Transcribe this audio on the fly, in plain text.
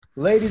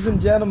Ladies and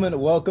gentlemen,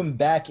 welcome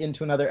back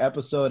into another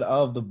episode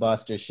of The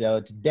Buster Show.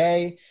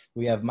 Today,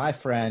 we have my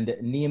friend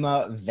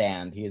Nema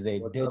Vand. He is a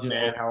What's up, man?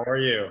 digital How are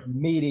you?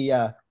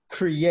 media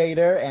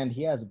creator, and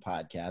he has a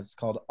podcast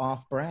called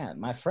Off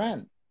Brand. My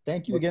friend,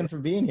 thank you again for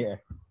being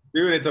here.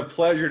 Dude, it's a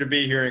pleasure to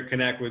be here and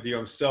connect with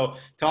you.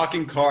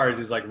 Talking cards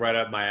is like right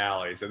up my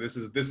alley. So this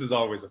is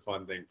always a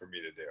fun thing for me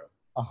to do.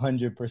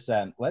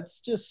 100%. Let's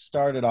just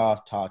start it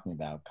off talking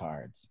about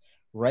cards.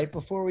 Right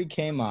before we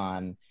came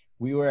on,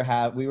 we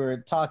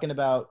were talking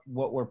about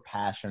what we're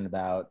passionate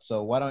about.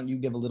 So why don't you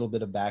give a little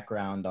bit of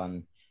background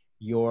on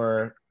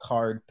your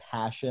card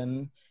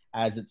passion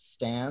as it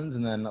stands,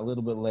 and then a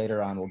little bit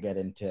later on we'll get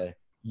into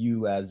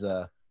you as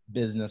a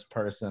business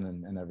person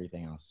and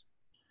everything else.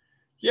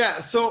 Yeah,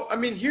 so I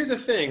mean, here's the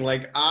thing.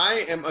 Like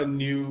I am a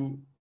new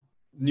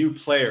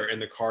player in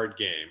the card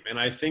game, and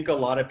I think a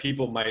lot of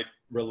people might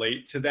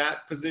relate to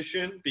that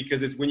position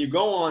because it's when you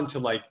go on to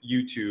like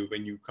YouTube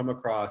and you come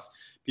across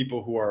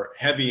people who are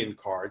heavy in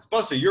cards.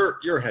 Buster,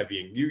 you're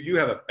heavy and you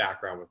have a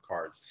background with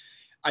cards.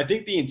 I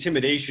think the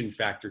intimidation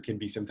factor can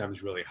be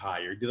sometimes really high.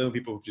 You're dealing with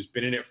people who've just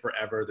been in it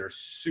forever. They're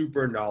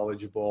super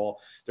knowledgeable.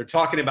 They're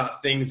talking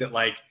about things that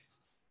like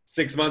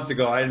 6 months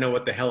ago, I didn't know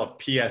what the hell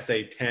a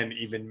PSA 10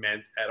 even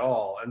meant at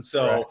all. And Right.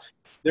 so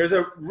there's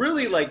a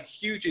really like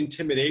huge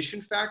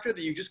intimidation factor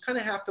that you just kind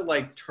of have to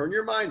like turn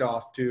your mind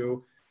off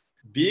to,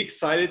 be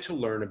excited to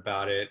learn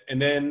about it.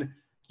 And then,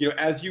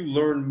 as you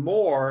learn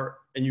more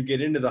and you get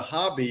into the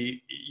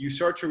hobby, you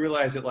start to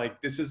realize that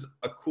like this is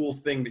a cool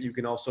thing that you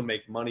can also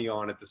make money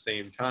on at the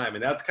same time.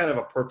 And that's kind of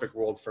a perfect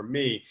world for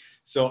me.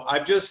 So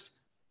I've just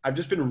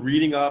been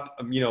reading up,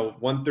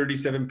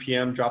 1:37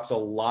 p.m. drops a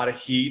lot of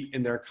heat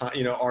in their,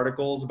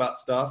 articles about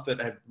stuff that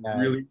have Nice.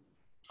 really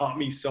taught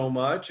me so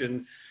much.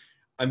 And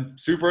I'm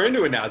super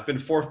into it now. It's been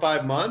 4 or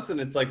 5 months and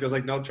it's like, there's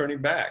like no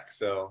turning back.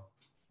 So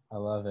I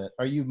love it.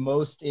 Are you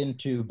most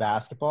into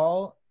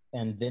basketball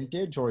and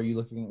vintage, or are you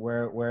looking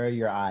where are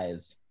your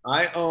eyes?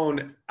 I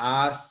own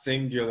a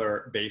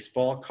singular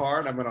baseball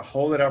card. I'm going to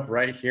hold it up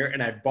right here.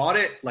 And I bought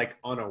it like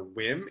on a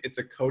whim. It's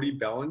a Cody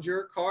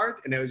Bellinger card.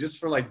 And it was just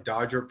for like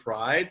Dodger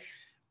pride.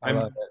 I I'm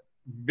love it.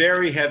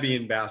 very heavy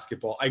in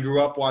basketball. I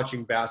grew up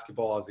watching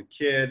basketball as a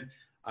kid.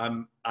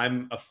 I'm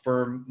a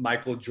firm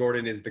Michael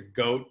Jordan is the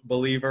GOAT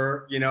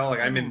believer, like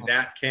I'm in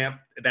that camp,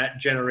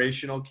 that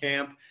generational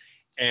camp.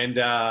 And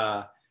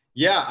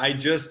yeah,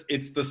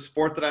 it's the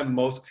sport that I'm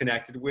most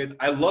connected with.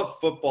 I love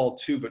football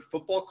too, but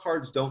football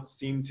cards don't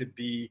seem to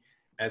be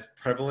as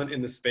prevalent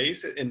in the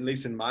space, at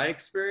least in my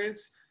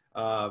experience.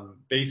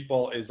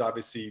 Baseball is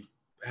obviously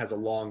has a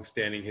long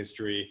standing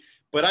history,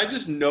 but I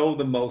just know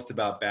the most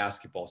about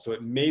basketball. So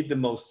it made the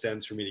most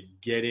sense for me to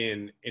get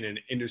in an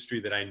industry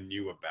that I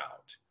knew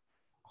about,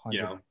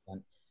 you know?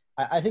 100%.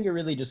 I think it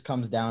really just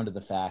comes down to the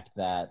fact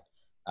that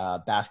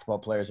basketball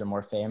players are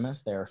more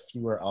famous. There are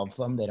fewer of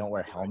them. They don't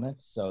wear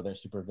helmets, so they're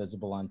super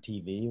visible on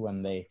TV.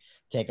 When they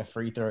take a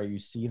free throw, you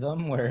see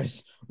them.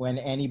 Whereas when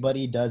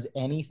anybody does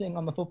anything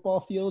on the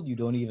football field, you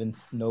don't even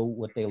know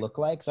what they look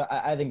like. So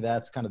I think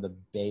that's kind of the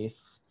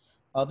base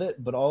of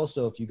it. But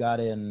also, if you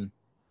got in,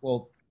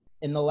 well,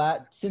 in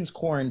the since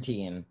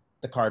quarantine,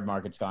 the card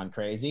market's gone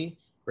crazy,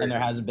 and there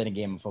Crazy. hasn't been a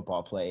game of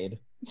football played.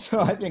 So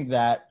I think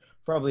that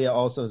probably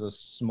also has a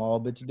small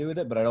bit to do with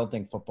it. But I don't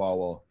think football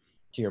will,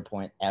 to your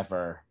point,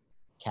 ever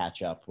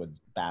catch up with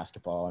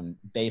basketball, and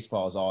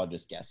baseball is all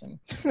just guessing.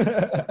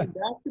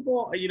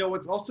 Basketball,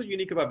 what's also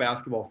unique about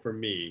basketball for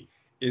me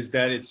is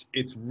that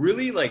it's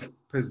really like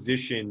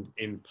positioned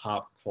in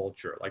pop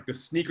culture. Like the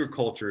sneaker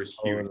culture is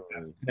huge. That's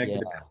Totally. connected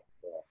to Yeah.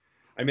 basketball.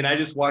 I mean, I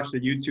just watched a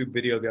YouTube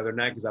video the other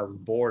night because I was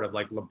bored of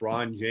like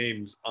LeBron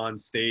James on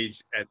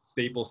stage at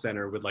Staples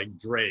Center with like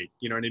Drake.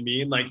 You know what I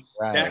mean? Like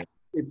that Right.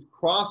 it's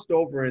crossed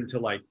over into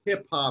like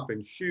hip hop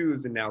and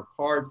shoes and now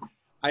cards.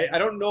 I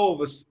don't know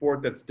of a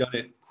sport that's done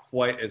it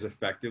quite as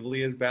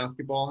effectively as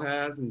basketball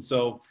has. And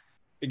so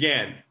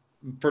again,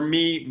 for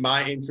me,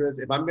 my interest,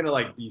 if I'm gonna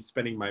like be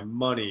spending my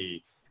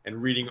money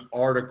and reading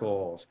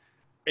articles,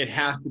 it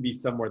has to be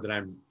somewhere that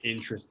I'm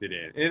interested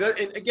in. And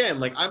again,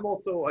 like I'm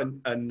also a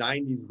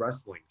 90s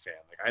wrestling fan.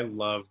 Like I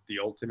love the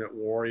Ultimate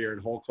Warrior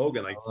and Hulk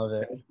Hogan. I Like love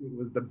it. that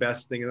was the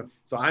best thing.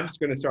 So I'm just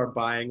gonna start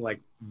buying like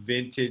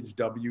vintage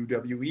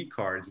WWE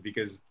cards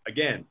because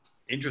again,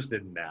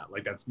 interested in that.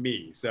 Like that's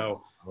me.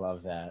 So I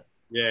love that.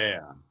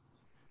 yeah.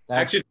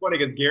 That's Actually, it's funny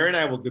because Gary and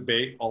I will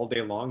debate all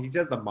day long. He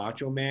says the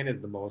Macho Man is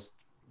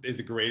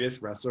the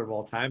greatest wrestler of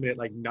all time, and it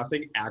like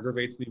nothing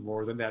aggravates me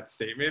more than that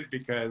statement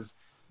because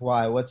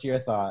why. What's your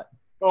thought?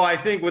 I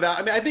think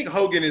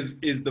Hogan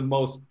is the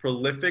most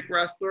prolific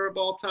wrestler of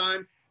all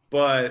time,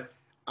 but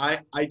I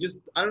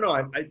don't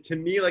know. To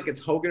me like it's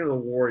Hogan or the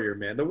Warrior,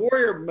 man. The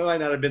Warrior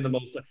might not have been the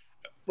most.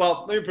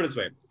 Well, let me put it this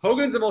way: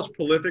 Hogan's the most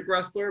prolific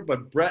wrestler,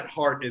 but Bret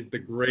Hart is the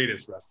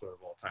greatest wrestler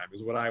of all time,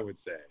 is what I would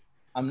say.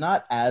 I'm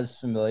not as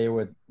familiar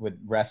with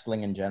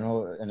wrestling in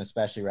general, and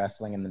especially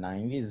wrestling in the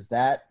 90s. Is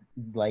that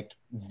like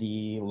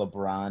the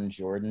LeBron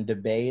Jordan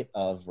debate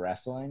of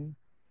wrestling?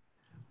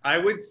 I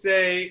would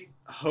say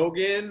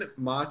Hogan,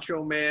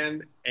 Macho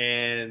Man,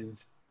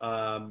 and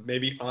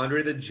maybe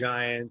Andre the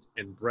Giant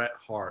and Bret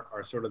Hart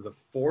are sort of the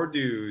four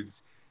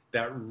dudes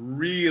that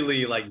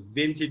really like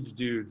vintage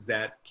dudes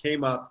that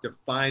came up to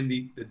find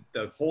the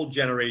whole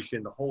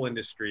generation, the whole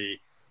industry,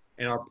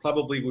 and are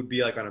probably would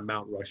be like on a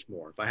Mount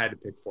Rushmore. If I had to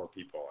pick four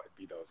people, it'd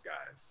be those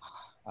guys.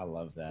 I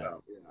love that.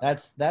 So, yeah.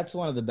 That's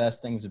one of the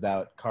best things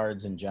about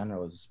cards in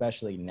general, is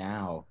especially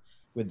now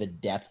with the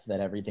depth that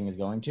everything is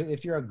going to.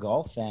 If you're a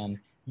golf fan,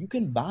 you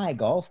can buy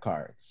golf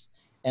cards.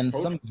 And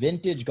Totally. some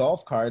vintage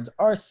golf cards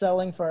are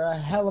selling for a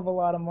hell of a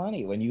lot of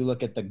money. When you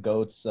look at the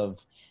goats of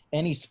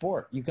any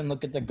sport, you can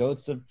look at the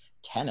goats of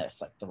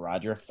tennis, like the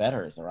Roger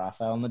Federers, the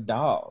Rafael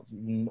Nadals,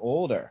 even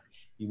older.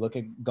 You look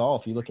at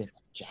golf, you look at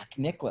Jack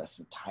Nicklaus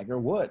and Tiger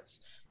Woods.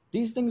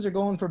 These things are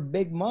going for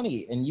big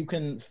money, and you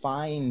can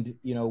find,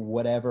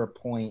 whatever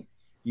point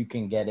you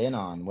can get in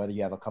on, whether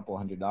you have a couple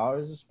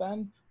 $100 to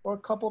spend or a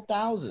couple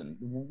thousand,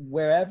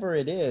 wherever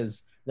it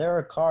is. There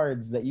are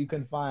cards that you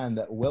can find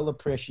that will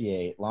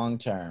appreciate long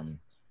term,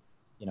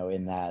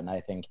 in that. And I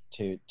think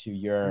to You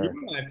your,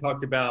 and I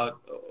talked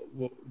about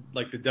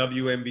like the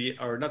WNBA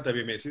or not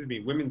WNBA, excuse me,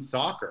 women's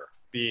soccer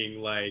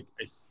being like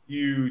a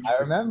huge. I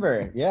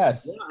remember,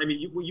 yes. Yeah, I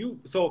mean,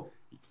 so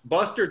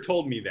Buster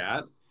told me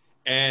that,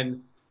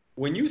 and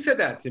when you said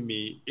that to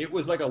me, it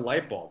was like a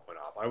light bulb went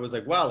off. I was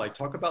like, wow, like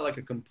talk about like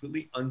a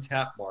completely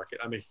untapped market.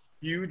 I'm a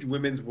huge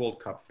Women's World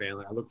Cup fan.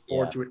 Like, I look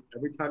forward Yeah, to it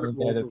every time it they're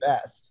rolls the around.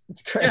 best.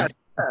 It's Yeah, crazy.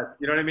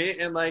 you know what I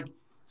mean? And like,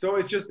 so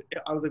it's just,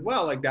 I was like,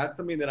 wow, like that's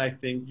something that I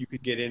think you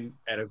could get in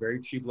at a very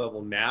cheap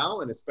level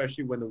now, and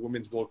especially when the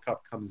Women's World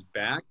Cup comes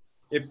back.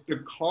 If the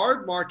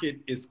card market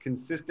is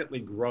consistently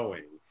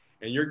growing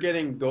and you're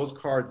getting those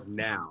cards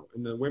now,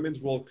 and the Women's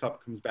World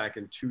Cup comes back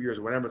in 2 years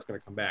or whenever it's going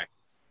to come back,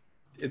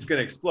 it's going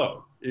to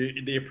explode.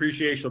 The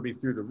appreciation will be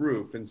through the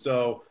roof. And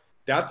so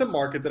that's a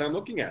market that I'm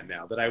looking at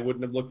now that I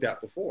wouldn't have looked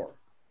at before.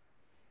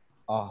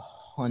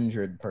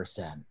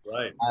 100%.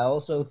 Right. I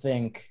also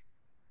think,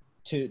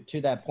 to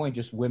that point,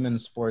 just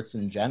women's sports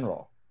in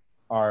general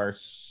are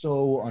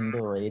so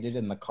underrated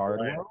in the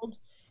card Right. world.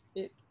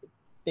 It,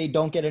 they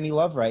don't get any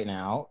love right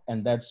now,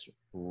 and that's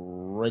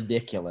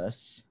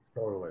ridiculous.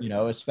 Totally.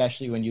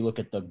 Especially when you look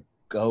at the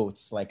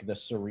goats like the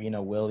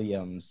Serena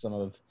Williams, some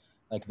of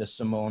like the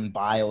Simone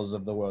Biles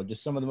of the world,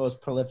 just some of the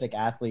most prolific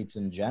athletes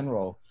in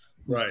general,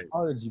 whose Right.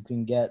 cards you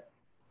can get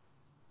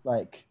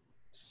like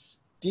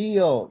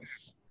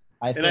steals.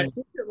 I And I think,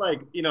 think that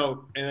like,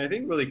 and I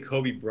think really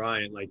Kobe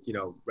Bryant, like,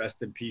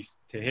 rest in peace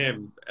to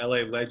him,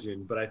 LA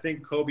legend. But I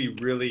think Kobe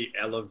really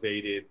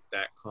elevated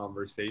that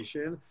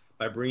conversation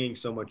by bringing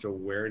so much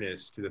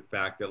awareness to the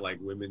fact that like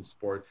women's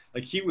sport,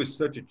 like he was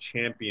such a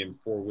champion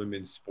for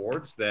women's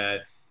sports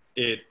that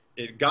it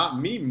got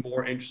me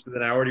more interested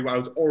than I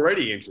was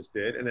already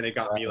interested. And then it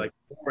got me right, like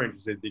more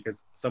interested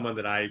because someone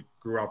that I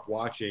grew up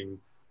watching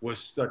was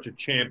such a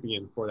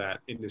champion for that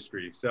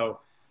industry. So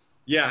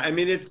yeah, I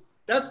mean,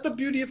 that's the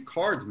beauty of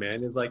cards,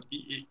 man. Is like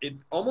it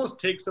almost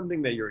takes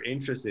something that you're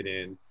interested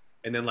in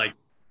and then like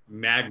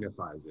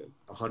magnifies it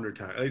 100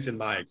 times, at least in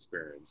my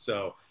experience.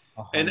 So,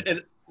 a and hundred.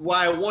 and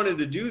why I wanted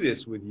to do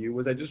this with you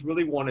was I just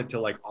really wanted to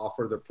like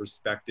offer the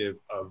perspective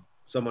of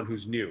someone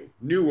who's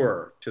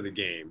newer to the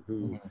game,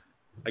 who Mhm.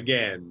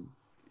 again,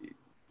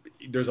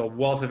 there's a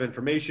wealth of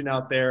information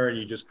out there and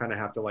you just kind of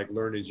have to like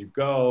learn as you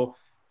go,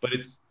 but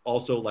it's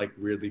also like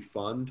really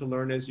fun to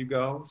learn as you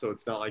go, so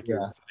it's not like you're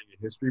Yeah. studying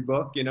a history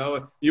book,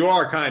 you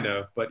are kind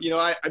of, but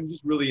I'm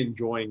just really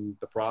enjoying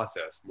the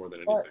process more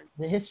than But anything.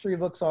 the history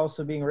books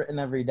also being written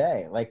every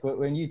day. Like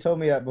when you told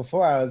me that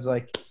before, I was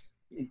like,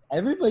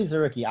 everybody's a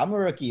rookie. I'm a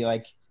rookie.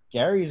 Like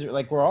Gary's,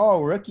 like we're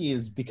all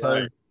rookies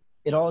because Right.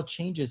 it all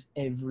changes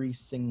every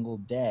single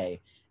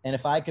day. And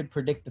if I could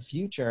predict the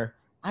future,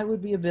 I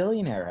would be a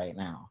billionaire right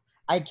now.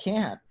 I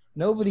can't.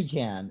 Nobody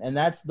can, and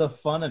that's the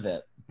fun of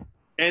it.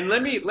 And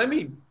let me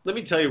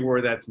tell you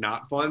where that's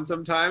not fun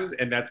sometimes,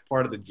 and that's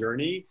part of the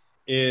journey.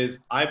 Is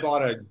I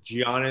bought a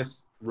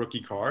Giannis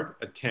rookie card,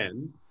 a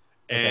 10,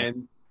 Okay.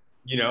 and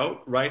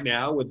right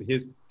now with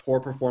his poor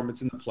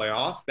performance in the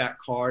playoffs, that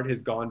card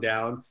has gone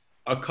down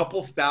a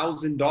couple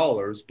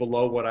 $1,000s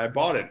below what I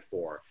bought it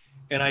for.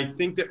 And I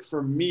think that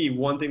for me,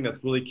 one thing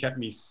that's really kept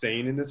me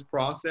sane in this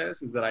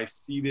process is that I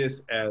see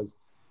this as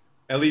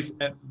at least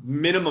at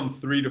minimum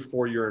 3 to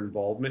 4 year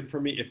involvement for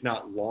me, if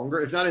not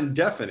longer, if not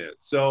indefinite.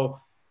 So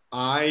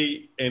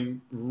I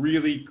am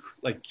really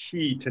like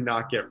key to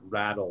not get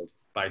rattled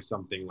by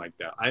something like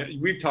that.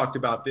 We've talked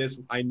about this.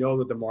 I know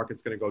that the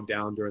market's going to go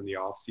down during the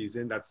off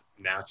season. That's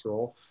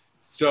natural.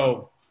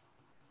 So,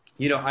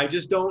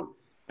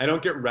 I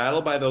don't get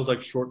rattled by those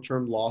like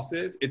short-term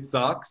losses. It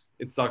sucks.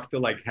 It sucks to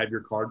like have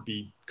your card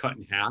be cut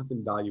in half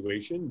in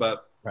valuation,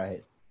 but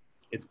Right.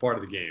 it's part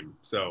of the game.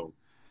 So,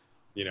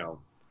 you know,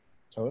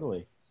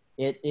 Totally.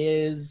 It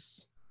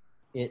is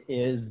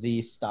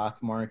the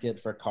stock market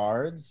for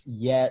cards,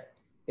 yet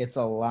it's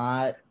a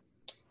lot,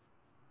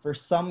 for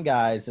some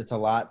guys it's a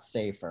lot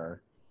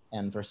safer,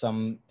 and for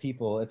some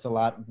people it's a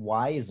lot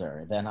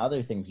wiser than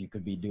other things you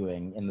could be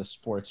doing in the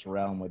sports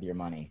realm with your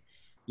money.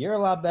 you're a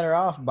lot better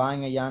off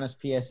buying a Giannis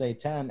PSA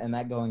 10 and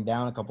that going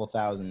down a couple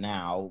thousand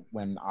now,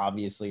 when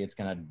obviously it's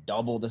going to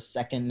double the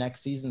second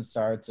next season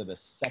starts or the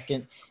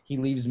second he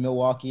leaves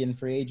Milwaukee in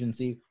free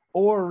agency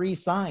or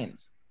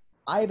resigns.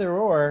 Either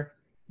or,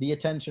 the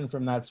attention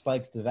from that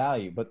spikes the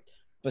value. But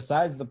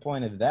besides the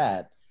point of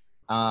that,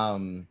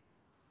 um,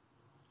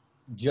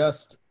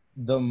 just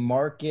the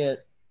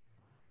market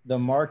the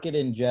market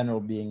in general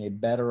being a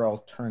better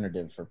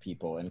alternative for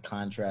people in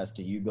contrast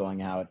to you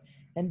going out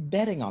and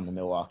betting on the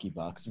Milwaukee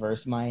Bucks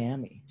versus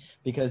Miami,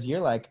 because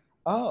you're like,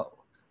 oh,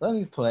 let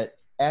me put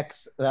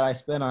X that I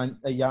spent on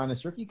a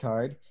Giannis rookie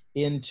card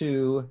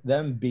into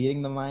them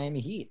beating the Miami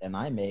Heat, and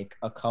I make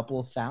a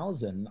couple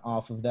thousand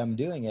off of them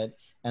doing it,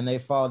 and they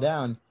fall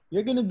down.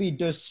 You're going to be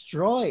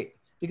destroyed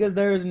because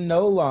there is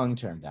no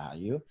long-term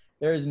value.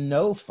 There is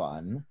no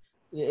fun.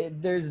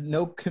 There's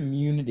no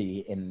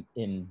community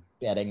in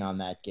betting on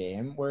that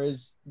game,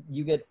 whereas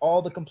you get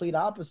all the complete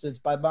opposites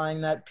by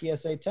buying that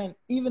PSA 10,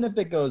 even if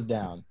it goes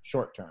down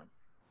short term.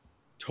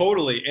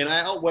 Totally. And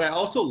what I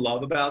also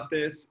love about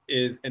this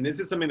is, and this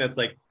is something that's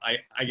like,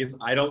 I guess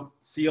I don't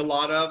see a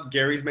lot of,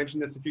 Gary's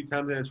mentioned this a few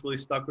times and it's really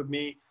stuck with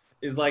me,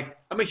 is like,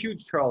 I'm a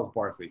huge Charles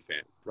Barkley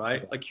fan,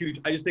 right? Like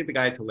huge. I just think the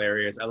guy's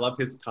hilarious. I love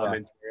his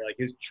commentary, like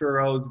his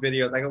churros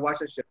videos. I can watch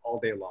that shit all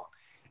day long.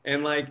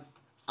 And like,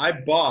 I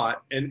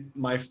bought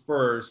my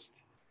first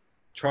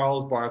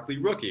Charles Barkley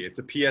rookie. It's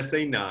a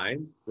PSA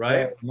 9, right?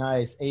 Very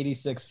nice.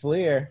 86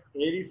 Fleer.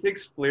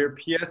 86 Fleer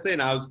PSA,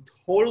 and I was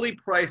totally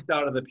priced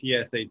out of the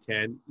PSA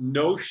 10.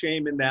 No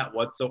shame in that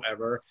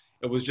whatsoever.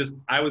 It was just,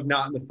 I was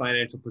not in the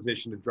financial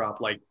position to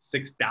drop like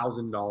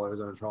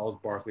 $6,000 on a Charles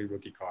Barkley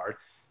rookie card.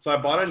 So I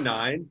bought a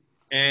 9,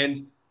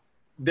 and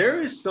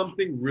there is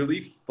something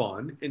really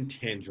fun and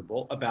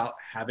tangible about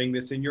having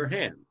this in your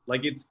hand.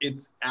 Like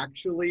it's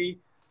actually,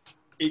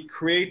 it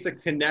creates a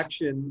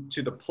connection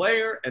to the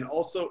player, and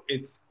also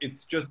it's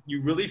just,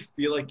 you really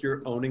feel like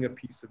you're owning a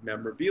piece of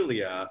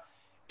memorabilia.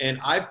 And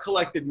I've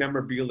collected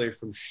memorabilia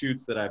from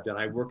shoots that I've done.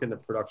 I work in the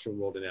production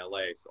world in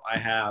LA, so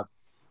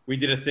we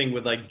did a thing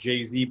with like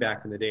Jay-Z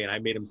back in the day, and I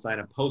made him sign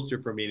a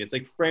poster for me, and it's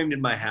like framed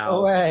in my No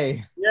house.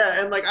 way.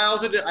 Yeah, and like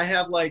I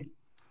have like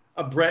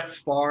a Brett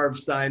Favre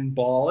signed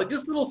ball, like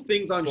just little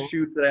things on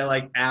shoots that I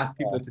like ask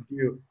people to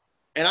do.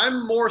 And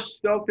I'm more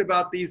stoked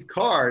about these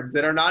cards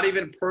that are not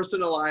even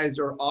personalized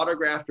or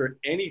autographed or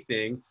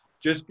anything,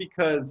 just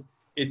because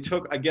it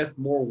took, I guess,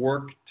 more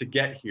work to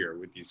get here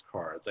with these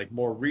cards, like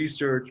more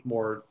research,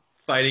 more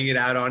fighting it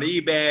out on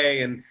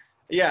eBay. And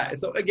yeah,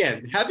 so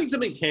again, having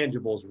something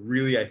tangible is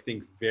really, I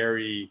think,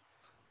 very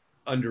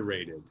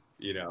underrated,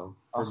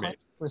 for me.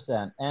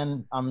 100%.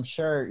 And I'm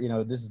sure,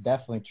 this is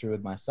definitely true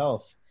with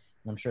myself.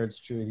 And I'm sure it's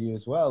true with you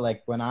as well.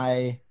 Like when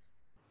I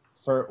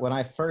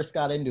first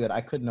got into it, I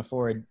couldn't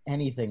afford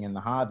anything in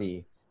the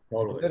hobby.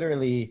 Like Totally.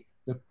 literally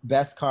the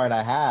best card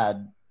I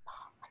had,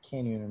 I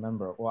can't even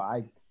remember.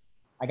 Well,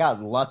 I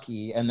got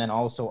lucky and then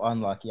also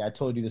unlucky. I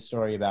told you the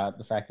story about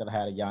the fact that I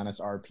had a Giannis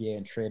RPA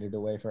and traded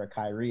away for a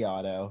Kyrie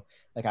auto.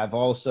 Like I've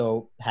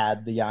also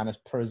had the Giannis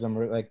Prism.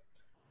 Like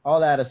all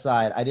that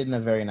aside, I didn't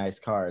have very nice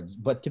cards.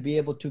 But to be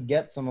able to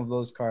get some of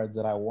those cards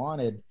that I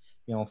wanted,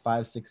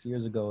 5, 6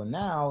 years ago, and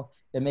now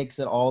it makes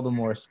it all the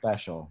more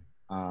special.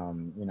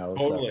 So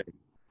Totally.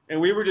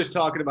 And we were just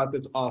talking about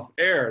this off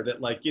air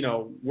that like,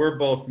 we're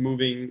both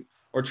moving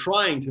or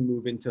trying to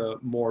move into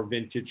more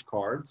vintage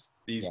cards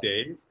these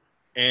days.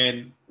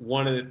 And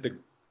one of the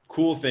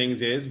cool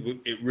things is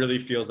it really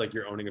feels like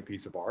you're owning a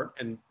piece of art.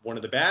 And one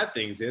of the bad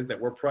things is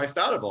that we're priced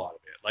out of a lot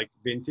of it. Like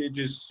vintage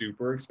is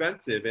super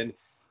expensive. And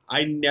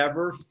I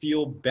never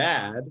feel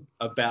bad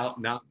about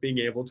not being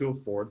able to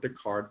afford the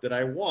card that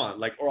I want.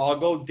 Like, or I'll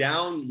go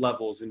down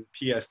levels in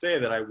PSA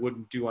that I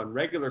wouldn't do on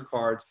regular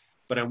cards,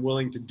 but I'm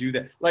willing to do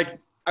that. Like,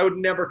 I would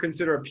never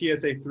consider a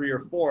PSA 3 or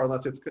 4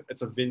 unless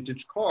it's a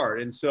vintage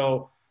card. And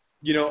so,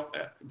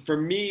 for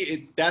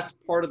me, that's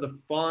part of the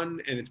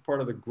fun and it's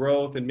part of the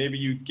growth. And maybe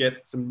you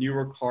get some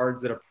newer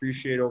cards that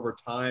appreciate over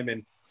time,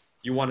 and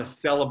you want to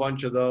sell a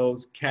bunch of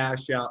those,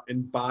 cash out,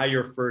 and buy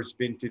your first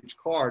vintage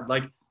card.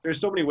 Like, there's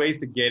so many ways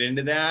to get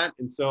into that.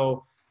 And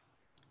so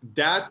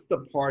that's the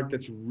part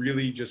that's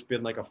really just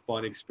been like a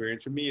fun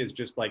experience for me, is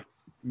just like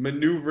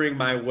maneuvering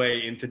my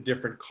way into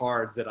different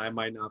cards that I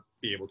might not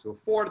be able to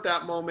afford at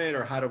that moment,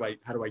 or how do I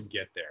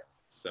get there?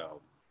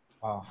 So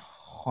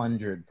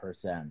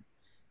 100%.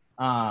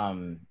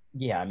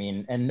 Yeah, I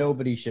mean, and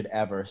nobody should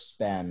ever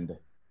spend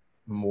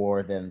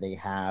more than they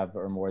have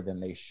or more than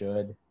they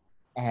should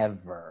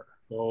ever.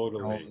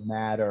 totally, No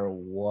matter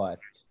what.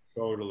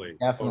 totally,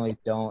 Definitely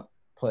don't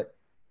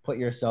put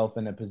yourself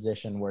in a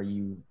position where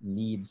you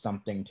need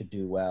something to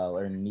do well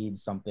or need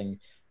something.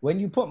 When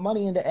you put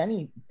money into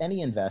any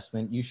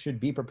investment, you should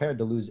be prepared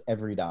to lose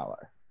every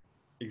dollar.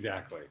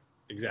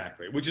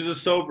 exactly, which is a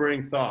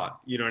sobering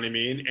thought, you know what I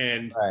mean?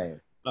 And Right.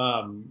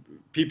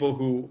 People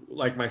who,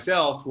 like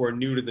myself, who are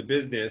new to the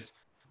business,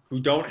 who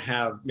don't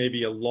have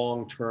maybe a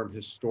long-term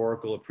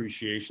historical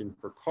appreciation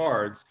for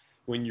cards,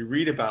 when you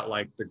read about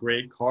like the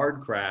great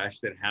card crash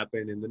that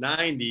happened in the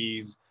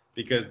 90s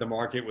because the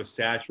market was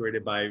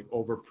saturated by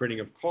overprinting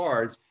of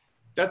cards,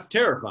 that's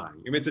terrifying.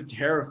 I mean, it's a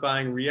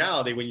terrifying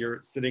reality when you're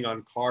sitting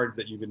on cards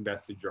that you've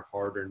invested your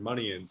hard-earned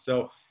money in.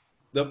 So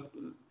the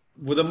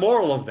well, the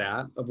moral of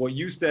that, of what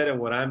you said and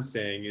what I'm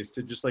saying, is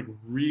to just like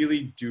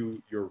really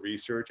do your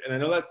research. And I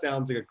know that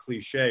sounds like a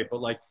cliche,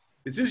 but like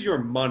this is your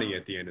money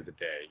at the end of the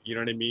day. You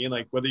know what I mean?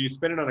 Like whether you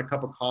spend it on a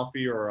cup of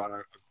coffee or on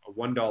a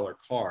 $1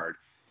 card,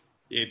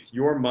 it's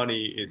your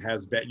money. It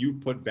has that you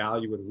put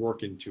value and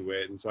work into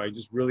it. And so I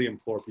just really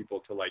implore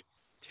people to like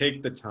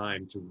take the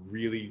time to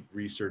really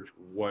research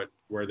where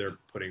they're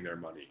putting their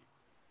money.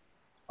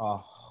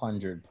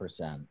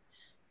 100%.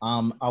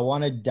 I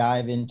want to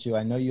dive into.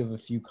 I know you have a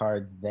few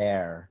cards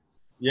there,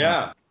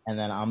 Yeah. and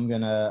then I'm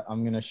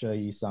gonna show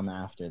you some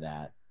after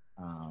that.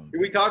 Did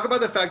we talk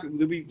about the fact that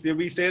did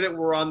we say that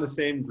we're on the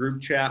same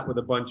group chat with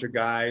a bunch of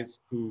guys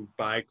who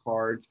buy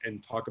cards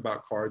and talk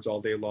about cards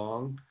all day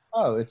long?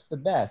 Oh, it's the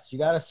best. You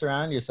got to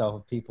surround yourself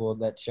with people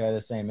that share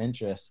the same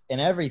interests in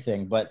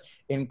everything, but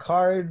in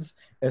cards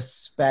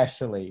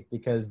especially,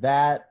 because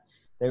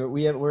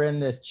we're in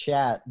this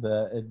chat.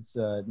 It's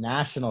a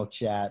national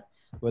chat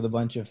with a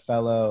bunch of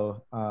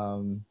fellow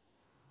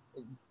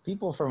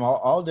people from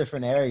all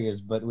different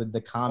areas, but with the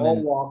All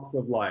common walks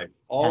of life.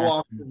 All passion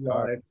walks of of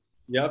cards. life.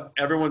 Yep.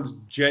 Everyone's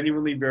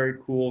genuinely very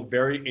cool,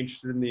 very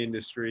interested in the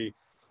industry.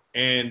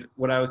 And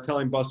what I was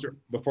telling Buster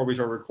before we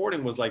started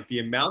recording was like the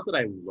amount that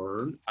I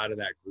learned out of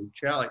that group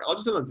chat. Like I'll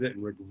just sometimes sit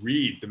and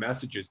read the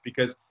messages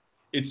because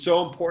it's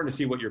so important to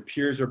see what your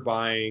peers are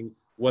buying,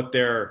 what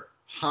they're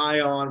high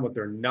on, what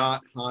they're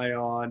not high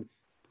on.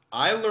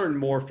 I learned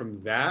more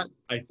from that.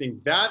 I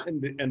think that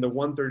and the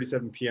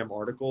 1:37 p.m.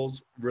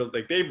 articles really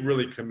like they've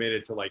really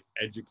committed to like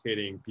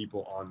educating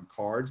people on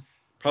cards,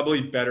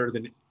 probably better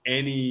than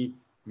any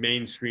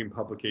mainstream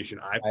publication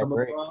I've I come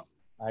agree. across.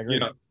 I You agree.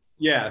 know,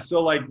 yeah. So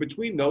like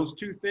between those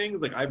two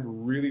things, like I've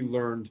really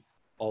learned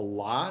a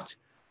lot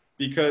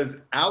because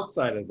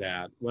outside of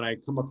that, when I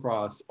come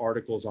across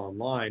articles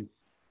online,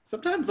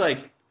 sometimes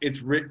like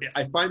it's written,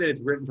 I find that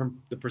it's written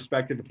from the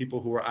perspective of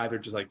people who are either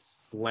just like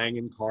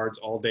slanging cards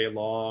all day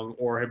long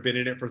or have been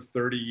in it for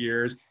 30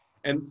 years.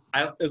 And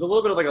there's a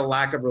little bit of like a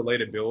lack of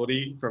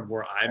relatability from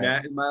where I'm Right.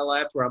 at in my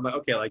life, where I'm like,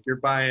 okay, like you're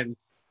buying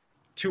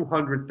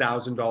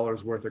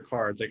 $200,000 worth of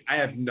cards. Like I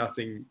have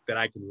nothing that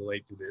I can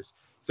relate to this.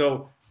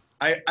 So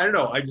I don't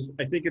know. I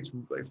think it's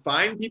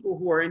find people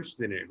who are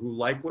interested in it,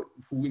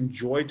 who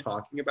enjoy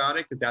talking about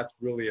it, because that's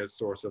really a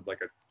source of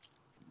like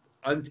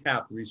a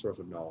untapped resource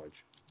of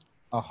knowledge.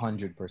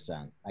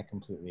 100%. I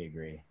completely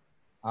agree.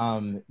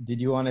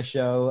 Did you want to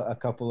show a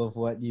couple of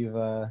what you've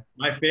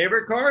My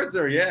favorite cards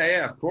are yeah, of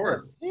yeah,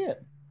 course. see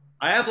it.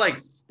 I have like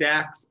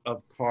stacks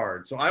of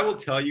cards. So I will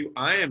tell you,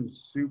 I am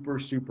super,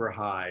 super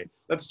high.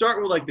 Let's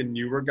start with like the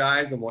newer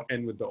guys and we'll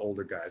end with the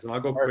older guys. And I'll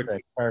go quickly.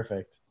 Perfect.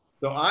 Perfect.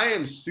 So I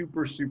am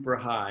super, super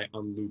high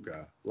on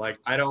Luca. Like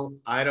I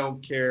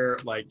don't care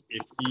like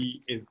if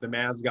the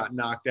Mavs got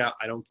knocked out.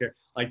 I don't care.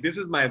 Like this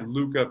is my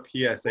Luca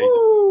PSA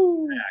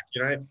Woo! pack,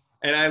 you know?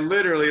 And I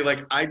literally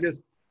like I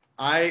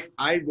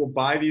will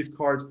buy these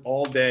cards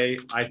all day.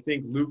 I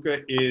think Luca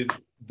is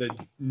the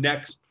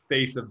next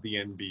face of the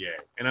NBA,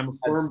 and I'm a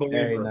That's firm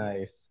very believer.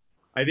 nice.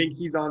 I think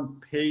he's on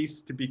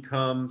pace to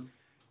become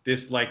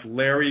this like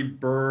Larry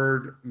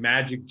Bird,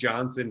 Magic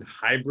Johnson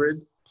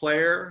hybrid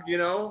player, you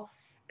know?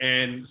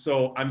 And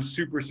so I'm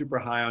super, super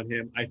high on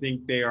him. I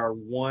think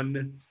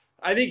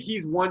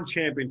he's one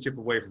championship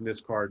away from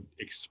this card So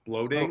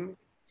exploding.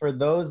 for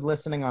those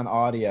listening on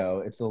audio,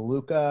 it's a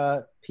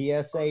Luca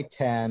PSA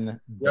 10 base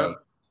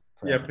Yep.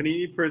 Yeah, prism.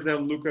 Panini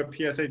Prism, Luca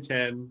PSA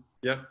 10.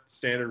 Yep,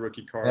 standard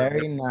rookie card.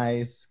 Very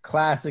nice.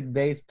 Classic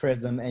base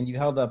prism. And you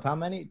held up how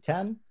many?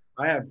 10?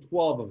 I have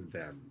 12 of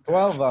them,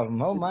 12 actually. of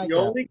them. Oh It's my the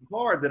God. only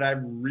card that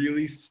I've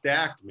really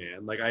stacked,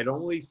 man. Like, I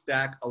don't really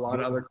stack a lot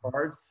of other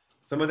cards.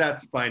 Some of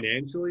that's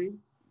financially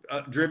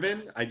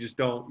driven. I just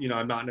don't,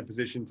 I'm not in a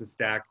position to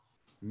stack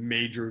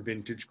major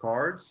vintage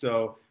cards.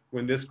 So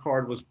when this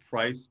card was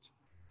priced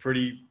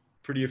pretty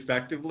pretty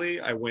effectively,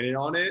 I went in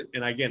on it.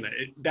 And again,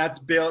 that's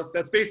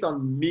based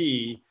on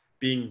me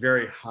being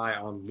very high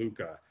on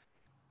Luca.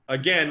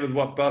 Again, with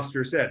what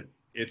Buster said,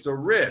 it's a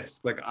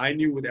risk. Like I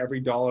knew with every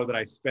dollar that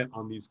I spent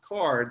on these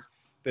cards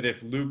that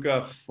if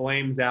Luca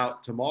flames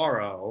out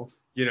tomorrow,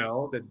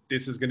 that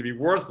this is going to be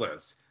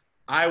worthless.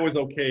 I was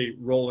okay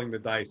rolling the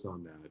dice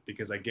on that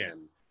because again,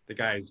 the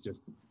guy is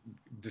just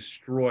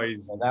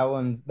destroys. Well,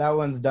 that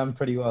one's done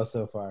pretty well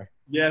so far.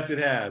 Yes, it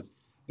has.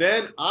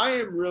 Then I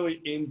am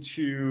really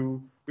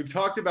into. We've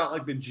talked about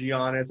like the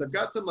Giannis. I've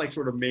got some like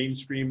sort of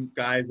mainstream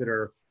guys that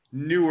are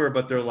newer,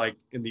 but they're like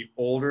in the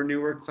older,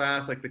 newer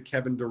class, like the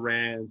Kevin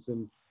Durant's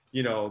and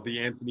the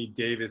Anthony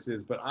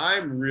Davises. But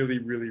I'm really,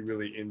 really,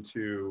 really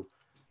into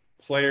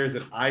players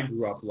that I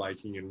grew up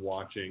liking and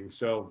watching.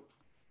 So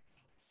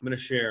I'm going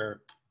to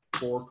share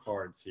 4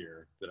 cards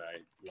here that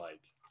I like,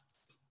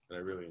 that I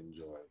really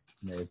enjoy.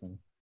 Amazing.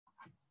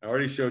 I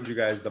already showed you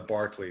guys the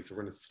Barkley, so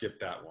we're going to skip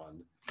that one.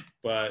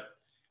 But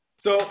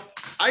so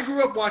I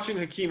grew up watching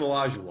Hakeem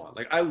Olajuwon.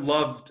 Like I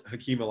loved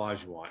Hakeem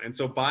Olajuwon. And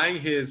so buying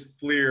his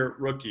Fleer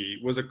rookie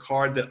was a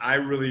card that I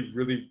really,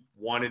 really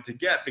wanted to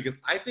get, because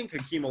I think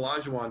Hakeem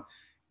Olajuwon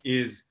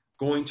is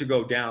going to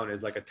go down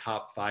as like a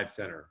top 5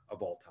 center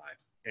of all time.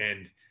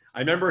 And I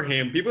remember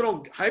him. People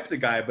don't hype the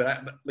guy,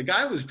 but the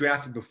guy was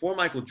drafted before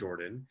Michael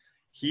Jordan.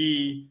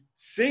 He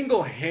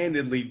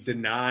single-handedly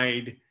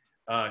denied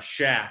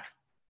Shaq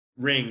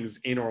rings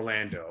in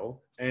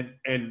Orlando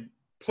and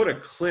put a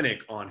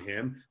clinic on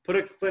him, put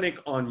a clinic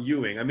on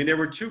Ewing. I mean, there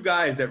were 2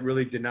 guys that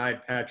really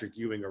denied Patrick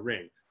Ewing a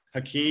ring,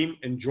 Hakeem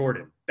and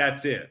Jordan.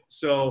 That's it.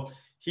 So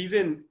he's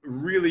in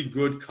really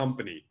good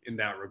company in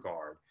that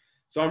regard.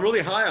 So I'm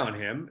really high on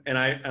him, and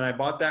I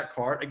bought that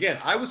card. Again,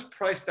 I was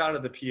priced out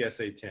of the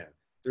PSA 10.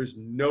 There's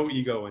no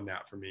ego in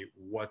that for me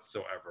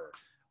whatsoever.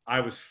 I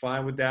was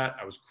fine with that.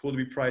 I was cool to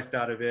be priced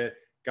out of it.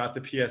 Got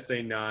the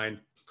PSA 9.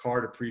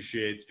 Card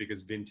appreciates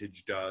because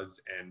vintage does,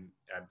 and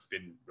I've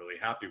been really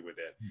happy with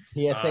it.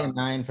 PSA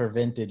 9 for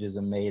vintage is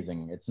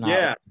amazing. It's not.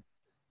 Yeah.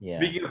 Yeah.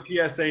 Speaking of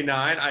PSA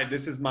 9,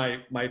 this is my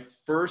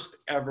first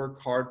ever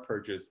card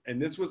purchase,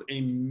 and this was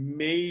a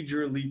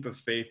major leap of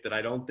faith that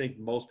I don't think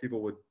most people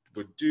would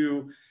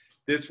do.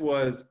 This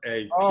was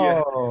a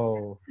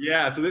PSA.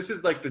 Yeah, so this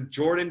is like the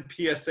Jordan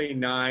PSA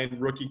 9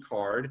 rookie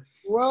card.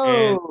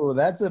 Whoa,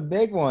 that's a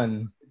big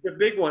one. It's a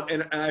big one,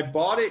 and I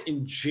bought it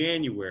in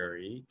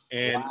January.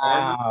 And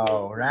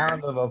wow,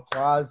 round of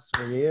applause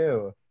for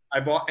you.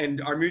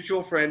 And our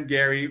mutual friend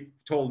Gary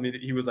told me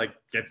that he was like,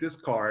 get this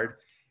card.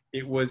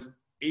 It was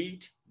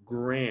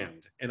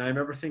 $8,000, and I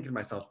remember thinking to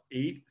myself,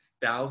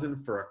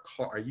 $8,000 for a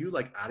car? Are you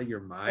like out of your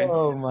mind?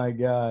 Oh my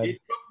God!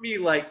 It took me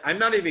like, I'm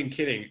not even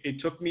kidding. It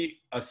took me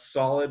a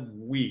solid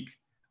week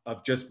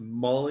of just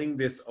mulling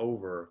this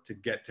over to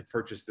get to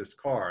purchase this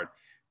card.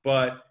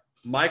 But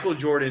Michael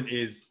Jordan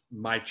is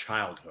my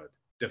childhood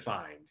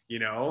defined, you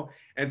know?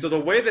 And so the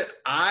way that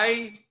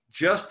I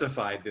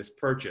justified this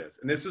purchase,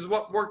 and this is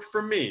what worked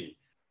for me,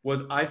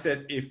 was I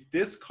said, if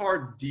this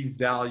card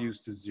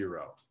devalues to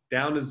 0,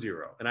 down to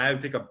 0, and I have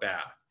to take a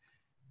bath,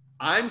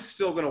 I'm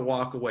still going to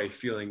walk away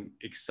feeling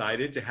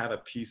excited to have a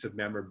piece of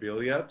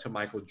memorabilia to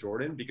Michael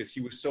Jordan because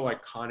he was so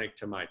iconic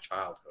to my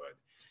childhood.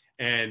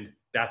 And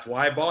that's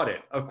why I bought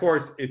it. Of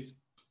course, it's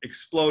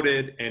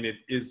exploded and it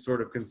is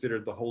sort of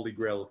considered the holy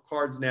grail of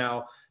cards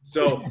now.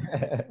 So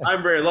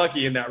I'm very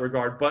lucky in that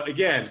regard. But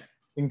again,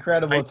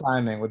 incredible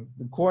timing with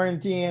the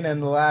quarantine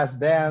and the last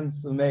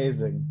dance.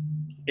 Amazing.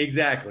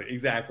 Exactly.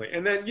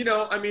 And then, you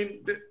know, I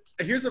mean,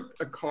 here's a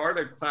card,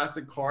 a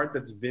classic card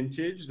that's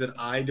vintage that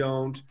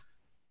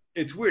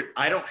it's weird.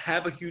 I don't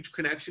have a huge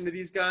connection to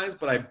these guys,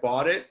 but I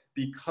bought it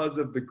because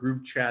of the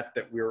group chat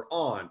that we're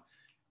on.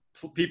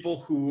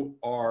 People who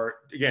are,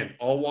 again,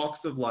 all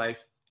walks of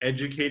life,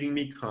 educating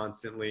me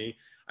constantly.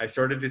 I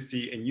started to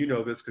see, and you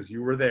know this because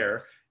you were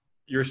there,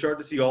 you're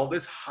starting to see all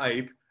this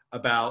hype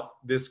about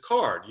this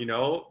card. You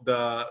know,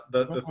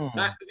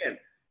 again,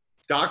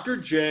 Dr.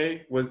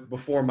 J was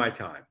before my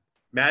time.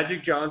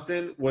 Magic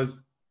Johnson was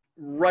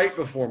right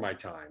before my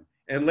time.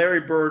 And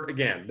Larry Bird,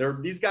 again,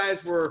 these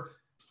guys were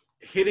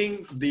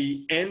hitting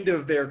the end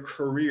of their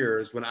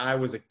careers when I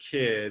was a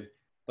kid.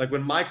 Like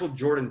when Michael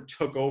Jordan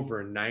took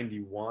over in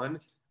 91,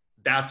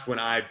 that's when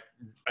I,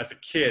 as a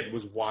kid,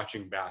 was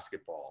watching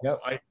basketball. Yep.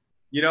 So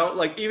you know,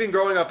 like even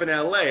growing up in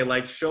LA,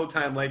 like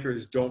Showtime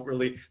Lakers don't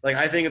really, like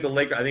I think of the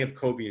Lakers, I think of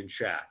Kobe and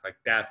Shaq. Like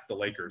that's the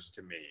Lakers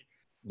to me.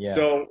 Yeah.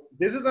 So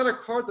this is not a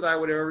card that I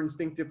would ever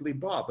instinctively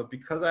bought, but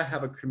because I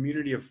have a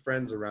community of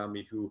friends around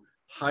me who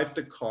hyped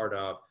the card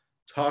up,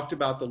 talked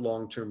about the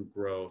long-term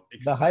growth.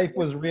 The hype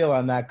was real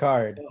on that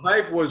card. The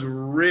hype was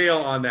real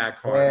on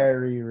that card.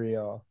 Very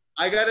real.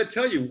 I got to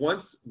tell you,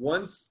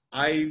 once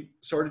I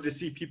started to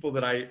see people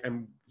that I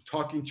am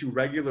talking to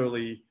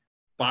regularly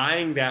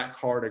buying that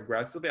card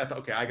aggressively, I thought,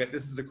 okay,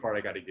 this is a card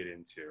I got to get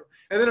into.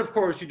 And then, of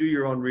course, you do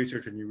your own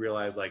research and you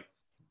realize, like,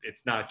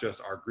 it's not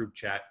just our group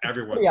chat.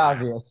 Everyone's pretty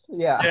obvious.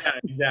 Yeah. Yeah,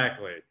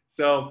 exactly.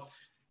 So,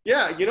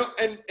 yeah, you know,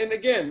 and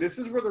again, this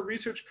is where the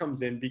research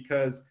comes in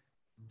because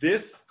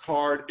this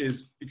card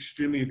is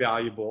extremely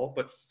valuable,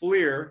 but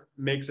Fleer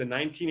makes a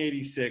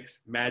 1986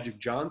 Magic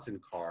Johnson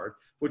card,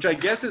 which I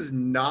guess is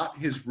not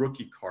his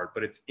rookie card,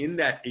 but it's in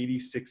that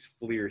 86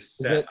 Fleer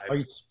set. Are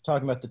you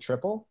talking about the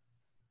triple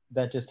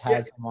that just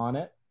has him on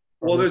it?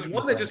 Well, there's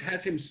one that just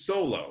has him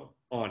solo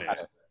on it.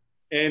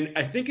 And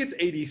I think it's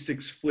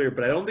 86 Fleer,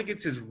 but I don't think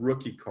it's his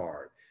rookie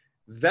card.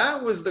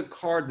 That was the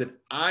card that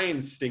I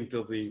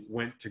instinctively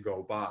went to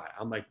go buy.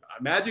 I'm like,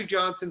 Magic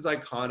Johnson's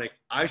iconic.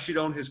 I should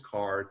own his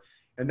card.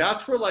 And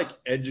that's where like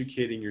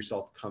educating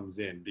yourself comes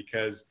in,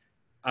 because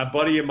a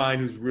buddy of mine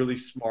who's really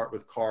smart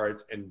with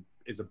cards and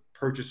is a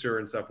purchaser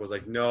and stuff was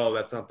like, no,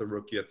 that's not the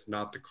rookie. That's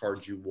not the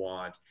card you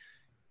want.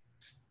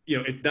 You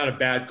know, it's not a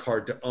bad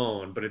card to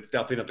own, but it's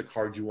definitely not the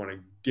card you want to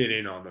get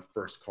in on the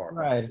first card.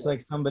 Right. It's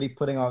like somebody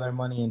putting all their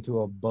money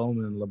into a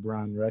Bowman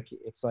LeBron rookie.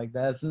 It's like,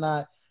 that's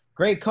not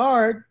great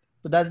card,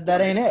 but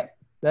that ain't it.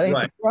 That ain't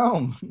the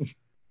Chrome.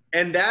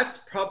 And that's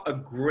probably a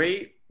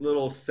great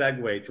little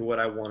segue to what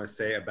I want to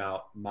say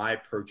about my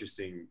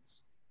purchasing,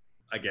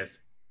 I guess,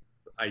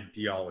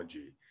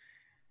 ideology.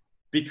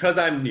 Because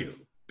I'm new,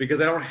 because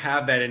I don't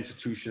have that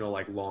institutional,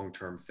 like,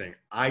 long-term thing.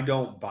 I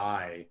don't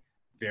buy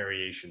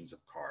variations of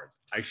cards.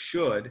 I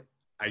should,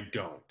 I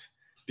don't,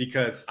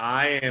 because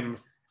I am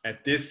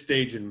at this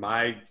stage in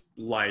my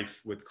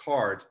life with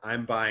cards.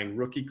 I'm buying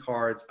rookie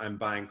cards. I'm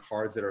buying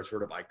cards that are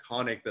sort of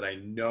iconic that I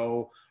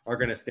know are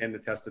going to stand the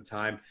test of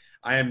time.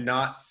 I am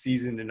not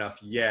seasoned enough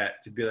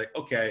yet to be like,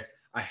 okay,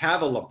 I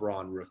have a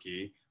LeBron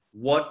rookie.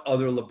 What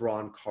other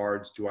LeBron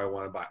cards do I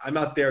want to buy? I'm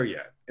not there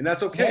yet, and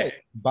that's okay. Hey,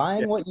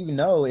 buying Yeah. what you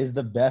know is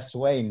the best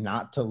way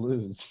not to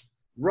lose.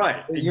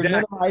 Right, You're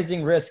exactly.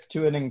 minimizing risk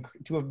to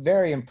a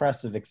very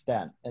impressive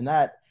extent, and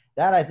that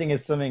I think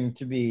is something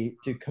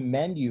to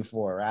commend you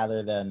for,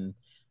 rather than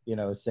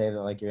say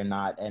that like you're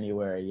not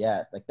anywhere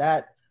yet. Like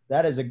that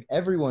is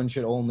everyone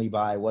should only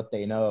buy what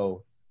they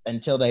know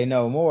until they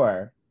know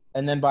more,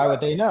 and then buy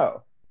what they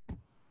know.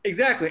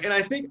 Exactly, and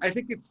I think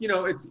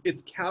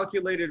it's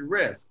calculated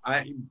risk.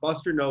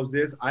 Buster knows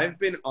this. I've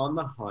been on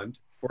the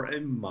hunt for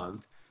a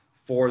month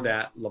for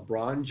that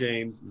LeBron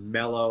James,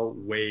 Melo,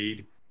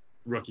 Wade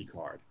rookie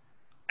card,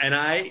 and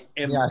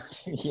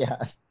Yes, yeah.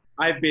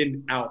 I've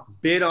been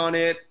outbid on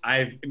it.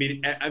 I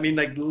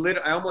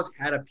almost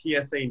had a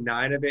PSA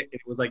 9 of it.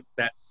 It was like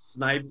that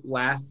snipe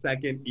last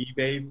second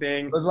eBay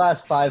thing. Those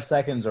last 5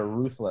 seconds are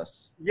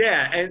ruthless.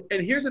 Yeah, and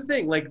here's the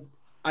thing, like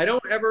I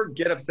don't ever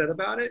get upset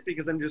about it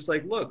because I'm just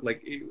like, look,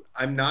 like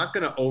I'm not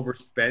gonna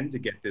overspend to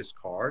get this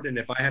card, and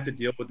if I have to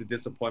deal with the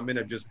disappointment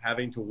of just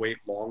having to wait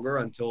longer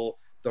until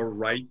the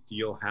right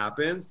deal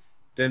happens,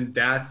 then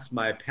that's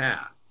my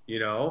path, you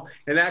know.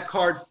 And that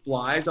card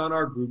flies on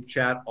our group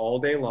chat all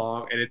day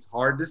long, and it's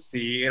hard to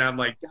see, and I'm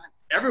like, God,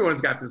 everyone's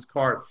got this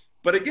card,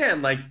 but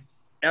again, like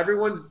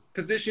everyone's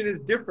position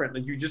is different.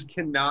 Like you just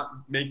cannot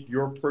make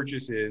your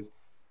purchases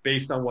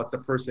based on what the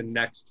person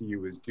next to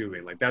you is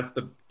doing. Like that's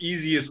the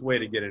easiest way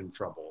to get in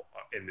trouble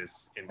in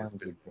this business.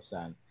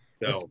 100%.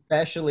 So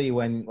Especially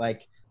when,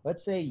 like,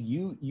 let's say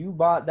you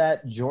bought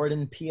that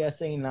Jordan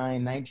PSA 9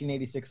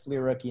 1986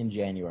 Fleer rookie in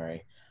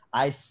January.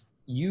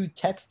 You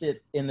texted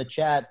in the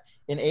chat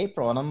in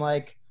April, and I'm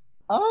like,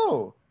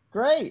 oh,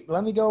 great,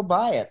 let me go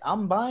buy it.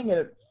 I'm buying it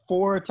at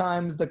 4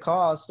 times the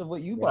cost of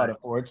what you bought it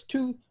for. It's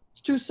two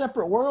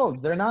separate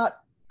worlds. They're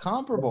not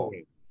comparable.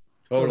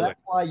 Totally. So that's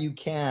why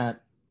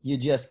you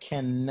just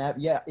cannot.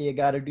 Yeah, you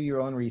got to do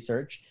your own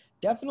research.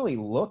 Definitely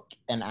look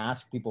and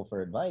ask people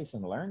for advice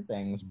and learn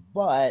things.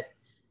 But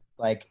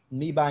like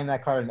me buying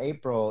that card in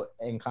April,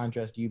 in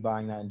contrast to you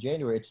buying that in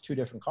January, it's two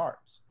different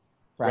cards.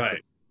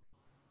 Right.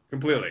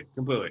 Completely.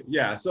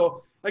 Yeah.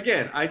 So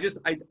again, I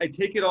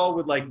take it all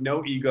with like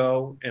no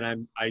ego,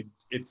 and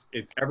it's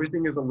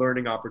everything is a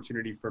learning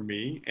opportunity for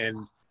me.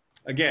 And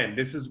again,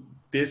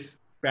 this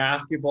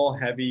basketball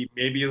heavy,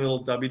 maybe a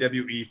little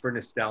WWE for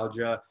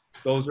nostalgia.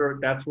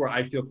 That's where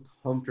I feel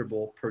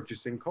comfortable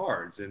purchasing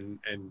cards, and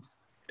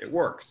it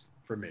works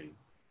for me.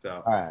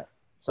 So All right.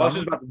 So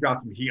Buster's about to drop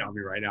some heat on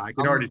me right now. I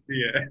can already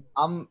see it.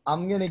 I'm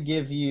gonna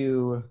give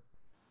you.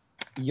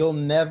 You'll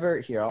never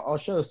here. I'll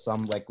show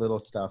some like little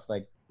stuff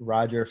like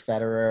Roger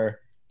Federer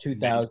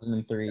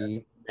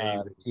 2003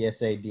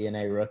 PSA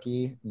DNA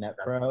rookie Net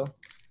Pro.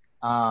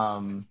 Are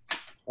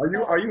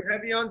you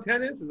heavy on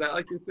tennis? Is that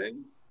like your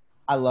thing?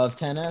 I love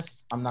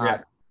tennis. I'm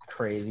not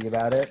crazy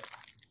about it.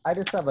 I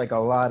just have like a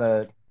lot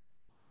of.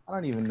 I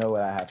don't even know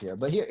what I have here,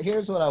 but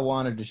here's what I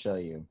wanted to show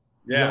you.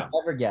 Yeah.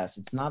 You'll never guess.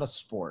 It's not a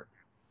sport.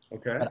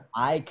 Okay. But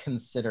I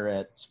consider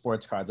it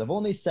sports cards. I've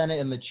only sent it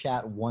in the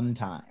chat one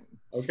time.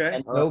 Okay.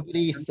 And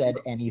nobody said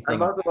anything. I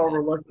must have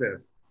overlooked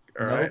this.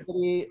 All right.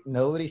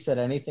 Nobody said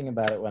anything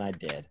about it when I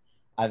did.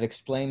 I've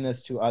explained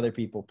this to other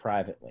people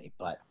privately,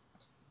 but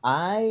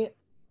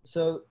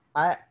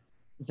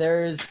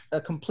there's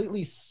a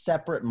completely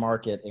separate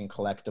market in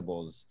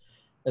collectibles,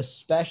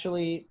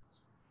 especially.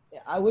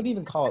 I wouldn't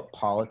even call it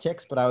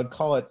politics, but I would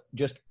call it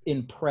just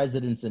in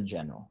presidents in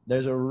general.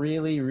 There's a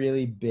really,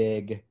 really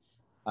big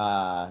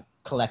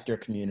collector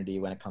community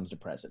when it comes to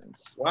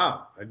presidents.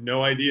 Wow, I had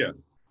no idea.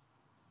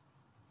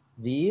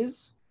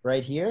 These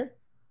right here,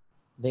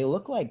 they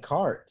look like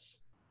cards.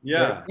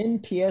 Yeah. They're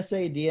in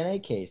PSA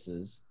DNA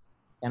cases,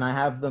 and I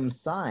have them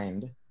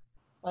signed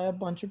by a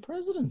bunch of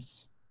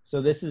presidents.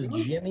 So this is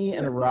Jimmy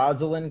and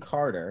Rosalind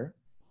Carter.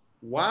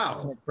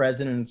 Wow.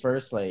 President and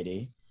First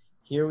Lady.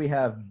 Here we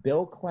have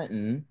Bill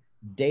Clinton,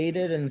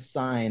 dated and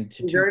signed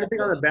to. Is there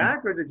anything on the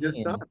back, or is it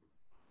just done?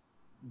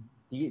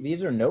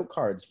 These are note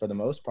cards for the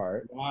most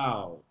part.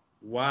 Wow.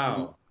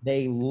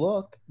 They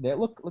look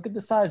at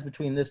the size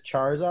between this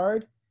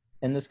Charizard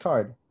and this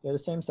card. They're the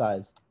same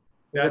size.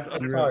 That's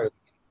unreal.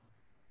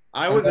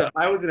 I was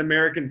an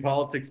American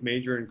politics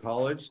major in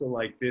college, so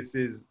like this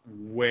is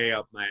way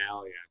up my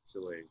alley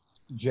actually.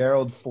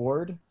 Gerald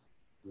Ford.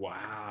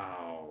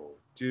 Wow,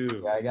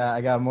 dude. Yeah,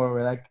 I got more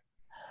with like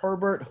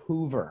Herbert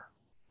Hoover.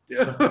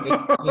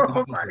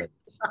 Oh my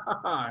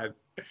God.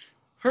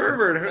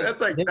 Herbert,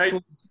 that's like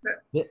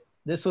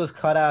this was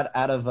cut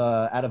out of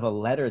a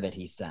letter that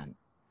he sent.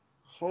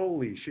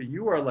 Holy shit,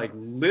 you are like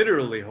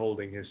literally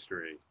holding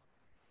history.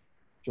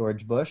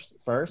 George Bush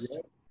first.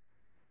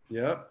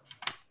 Yep.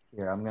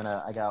 Here,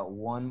 I got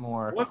one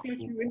more. What got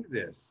you into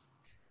this?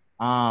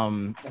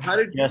 How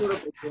did you Just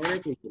sort of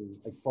organically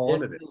like fall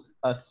this into this? is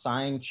a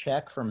signed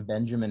check from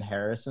Benjamin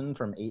Harrison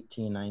from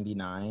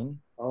 1899.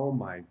 Oh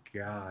my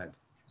God.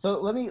 So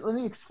let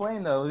me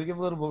explain though. Let me give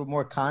a little bit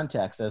more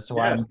context as to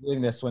why Yes, I'm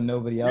doing this when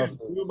nobody you else just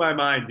blew is. my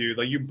mind, dude.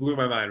 Like you blew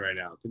my mind right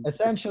now.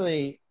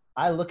 Essentially,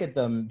 I look at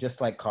them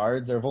just like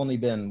cards. There have only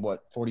been,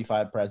 what,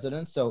 45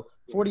 presidents? So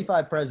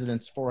 45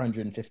 presidents,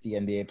 450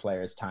 NBA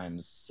players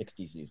times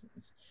 60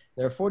 seasons.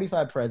 There are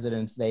 45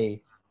 presidents.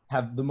 They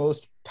have the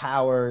most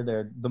power.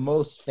 They're the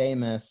most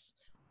famous.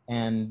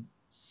 And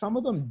some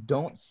of them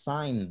don't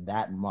sign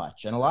that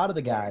much. And a lot of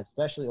the Right. guys,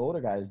 especially older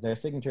guys, their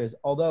signatures,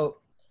 although,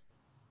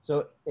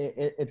 so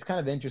it's kind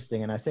of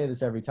interesting. And I say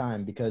this every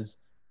time because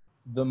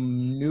the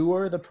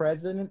newer the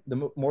president,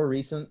 the more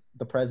recent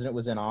the president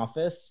was in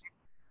office,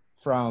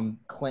 from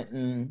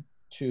Clinton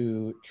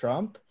to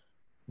Trump,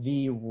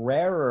 the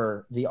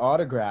rarer the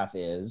autograph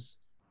is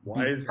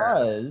Why is that?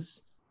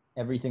 because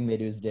everything they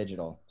do is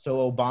digital.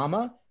 So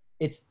Obama,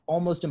 it's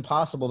almost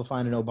impossible to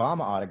find an Obama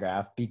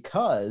autograph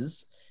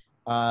because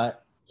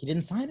he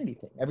didn't sign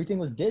anything. Everything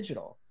was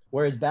digital.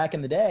 Whereas back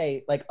in the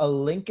day, like a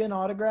Lincoln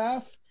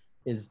autograph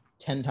is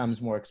 10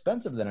 times more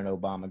expensive than an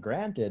Obama,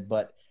 granted,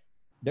 but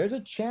there's a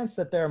chance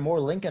that there are more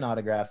Lincoln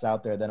autographs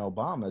out there than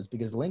Obama's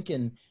because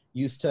Lincoln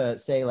used to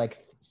say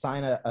like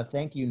sign a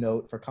thank you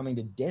note for coming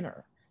to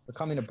dinner, for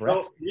coming to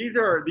breakfast.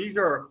 So these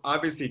are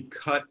obviously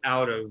cut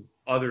out of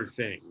other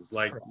things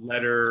like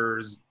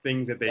letters,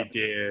 things that they Yep.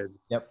 did.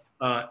 Yep.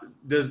 Uh,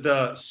 does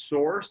the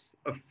source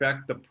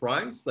affect the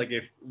price? Like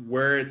if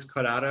where it's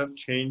cut out of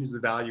change the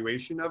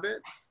valuation of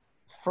it?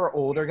 For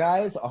older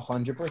guys,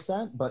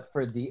 100%. But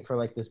for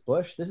like this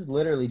Bush, this is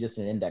literally just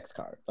an index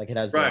card. Like it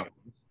has Right, line.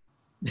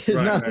 There's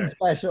right, nothing right.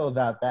 special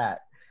about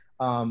that.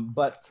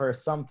 But for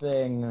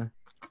something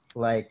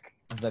like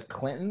the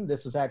Clinton,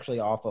 this was actually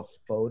off a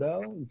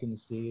photo. You can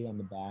see on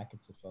the back,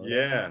 it's a photo.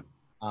 Yeah,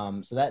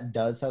 So that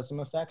does have some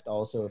effect.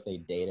 Also, if they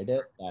dated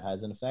it, that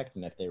has an effect.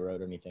 And if they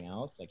wrote anything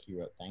else, like he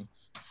wrote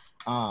thanks,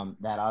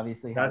 that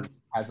obviously that's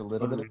has a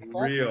little bit of effect.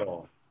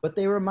 unreal. But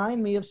they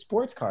remind me of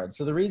sports cards.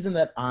 So the reason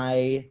that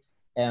I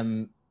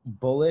am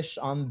bullish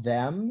on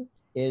them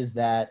is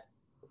that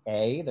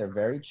A, they're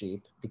very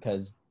cheap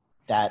because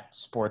that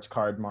sports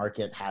card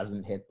market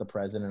hasn't hit the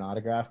president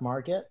autograph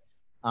market.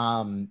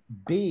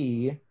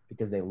 B,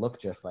 because they look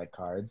just like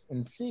cards.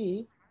 And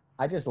C,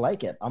 I just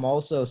like it. I'm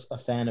also a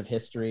fan of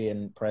history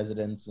and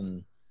presidents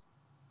and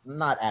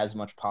not as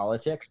much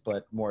politics,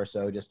 but more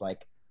so just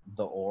like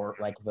the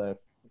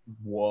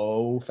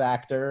whoa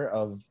factor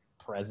of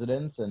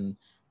presidents and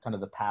kind of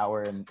the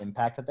power and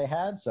impact that they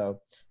had. So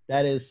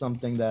that is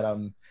something that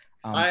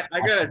I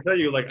gotta tell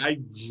you, like I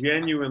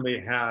genuinely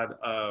had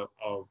a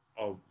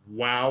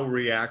wow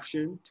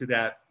reaction to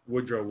that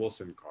Woodrow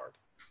Wilson card.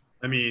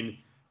 I mean,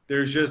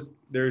 there's just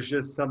I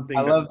something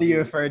that's love that you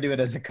referred to it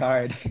as a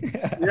card.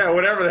 yeah,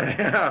 whatever the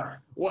yeah.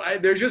 Well,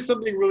 there's just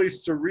something really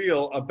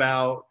surreal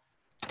about.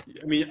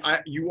 I mean,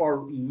 you are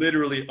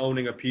literally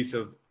owning a piece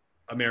of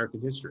American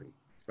history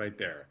right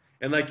there.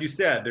 And like you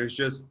said, there's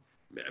just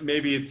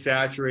maybe it's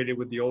saturated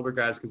with the older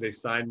guys because they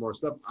signed more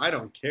stuff. I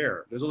don't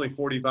care. There's only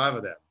 45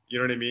 of them. You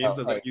know what I mean? Oh,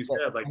 So it's hey, like you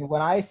said, like and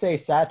when I say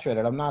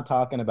saturated, I'm not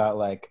talking about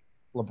like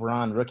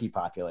LeBron rookie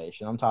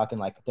population. I'm talking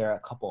like there are a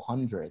couple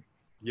hundred,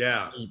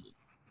 yeah, maybe,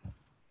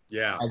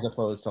 yeah. as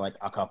opposed to like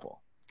a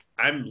couple.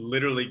 I'm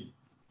literally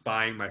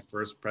buying my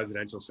first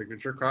presidential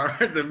signature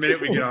card the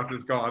minute we get off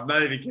this call. I'm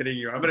not even kidding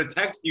you. I'm gonna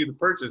text you the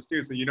purchase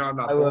too, so you know I'm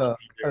I not bullshitting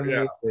will. you.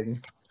 Yeah.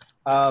 Amazing.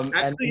 And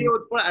Actually, you know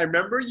what's funny? I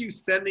remember you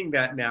sending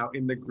that now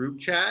in the group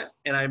chat,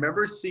 and I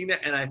remember seeing that,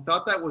 and I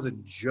thought that was a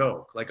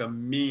joke, like a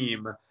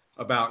meme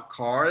about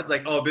cards,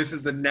 like, oh, this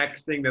is the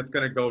next thing that's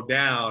gonna go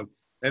down.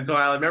 And so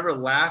I remember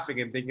laughing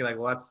and thinking, like,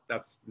 well,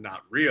 that's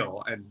not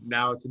real. And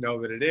now to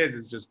know that it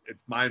is just it's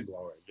mind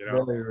blowing, you know?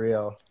 really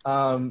real.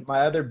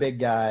 My other big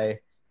guy,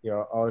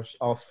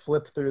 I'll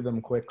flip through them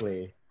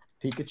quickly.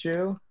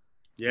 Pikachu is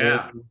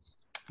Yeah.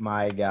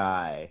 my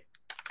guy.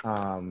 Well,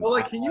 I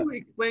like, can you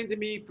explain to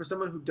me, for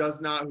someone who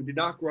did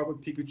not grow up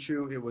with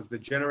Pikachu, it was the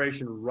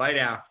generation right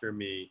after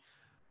me,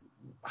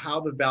 how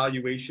the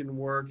valuation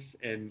works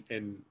and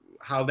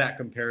how that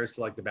compares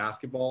to like the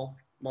basketball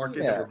market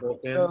that Yeah. we're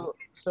both in?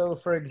 So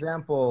for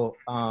example,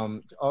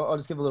 I'll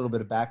just give a little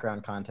bit of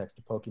background context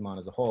to Pokemon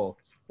as a whole.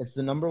 It's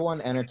the number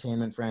one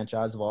entertainment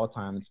franchise of all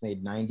time. It's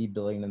made 90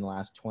 billion in the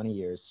last 20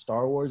 years.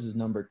 Star Wars is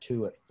number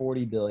two at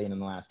 40 billion in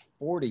the last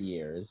 40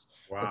 years.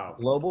 It's a Wow.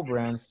 global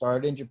brand,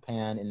 started in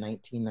Japan in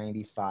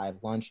 1995,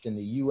 launched in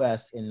the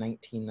US in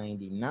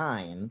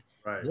 1999.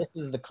 Right. This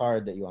is the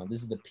card that you want.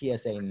 This is the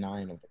PSA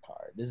 9 of the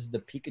card. This is the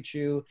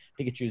Pikachu.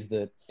 Pikachu's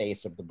the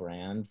face of the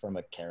brand from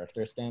a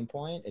character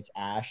standpoint. It's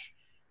Ash,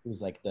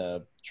 who's like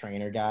the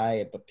trainer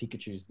guy, but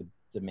Pikachu's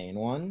the main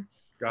one.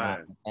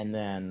 Got it. And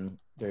then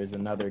there's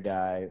another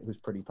guy who's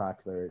pretty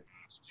popular,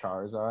 it's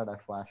Charizard. I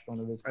flashed one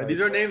of his Right, cards.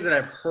 these are names that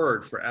I've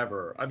heard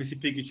forever. Obviously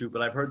Pikachu,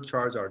 but I've heard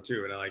Charizard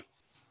too. And I like,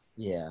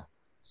 Yeah.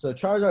 So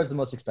Charizard's the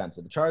most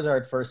expensive. The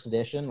Charizard first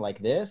edition, like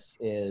this,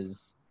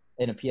 is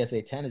in a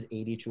PSA 10 is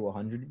 80 to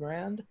 100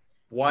 grand.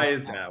 why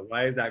is that?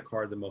 Why is that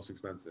card the most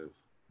expensive?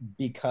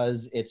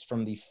 because it's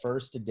from the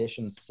first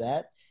edition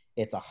set,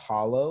 it's a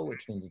holo,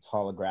 which means it's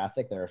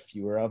holographic. There are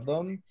fewer of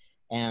them,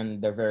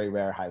 and they're very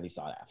rare, highly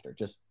sought after,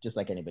 just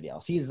like anybody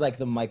else. He's like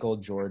the Michael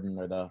Jordan,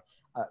 or the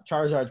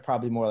Charizard's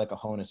probably more like a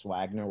Honus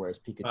Wagner, whereas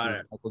Pikachu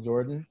is Michael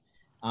Jordan.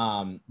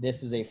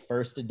 This is a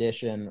first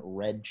edition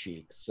red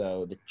cheeks.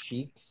 So the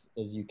cheeks,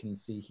 as you can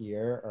see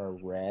here, are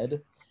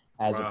red,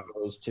 as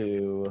opposed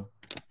to,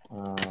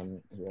 here,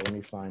 let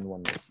me find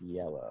one that's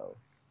yellow,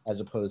 as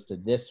opposed to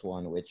this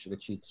one, which the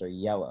cheeks are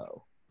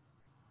yellow.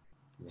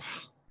 Wow.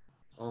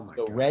 Oh my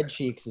so God. Red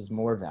cheeks is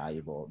more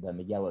valuable than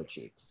the yellow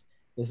cheeks.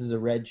 This is a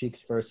red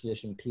cheeks first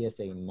edition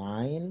PSA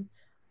 9.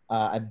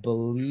 I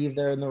believe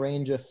they're in the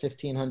range of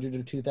 1,500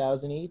 to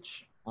 2,000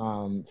 each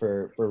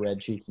for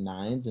red cheeks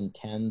 9s, and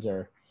 10s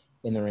are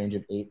in the range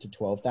of 8 to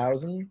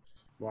 12,000.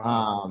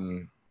 Wow.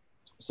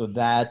 So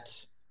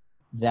that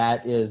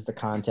is the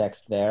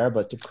context there.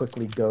 But to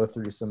quickly go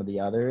through some of the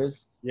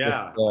others, this is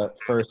the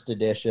first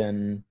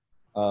edition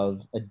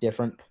of a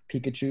different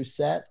Pikachu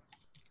set.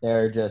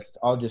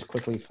 I'll just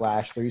quickly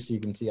flash through so you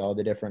can see all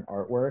the different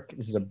artwork.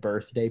 This is a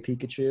birthday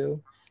Pikachu.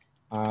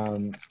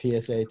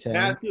 PSA 10. Can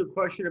I ask you a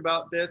question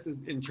about this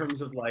in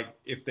terms of like,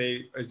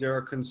 is there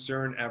a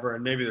concern ever,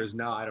 and maybe there's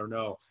not, I don't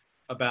know,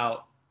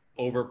 about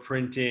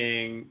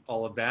overprinting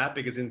all of that?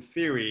 Because in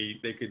theory,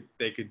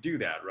 they could do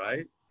that,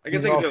 right? I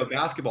guess they could do it with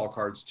basketball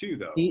cards too,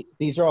 though.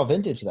 These are all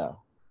vintage, though.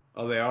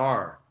 Oh, they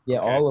are? Yeah,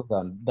 okay. All of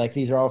them. Like,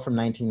 these are all from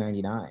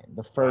 1999,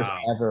 the first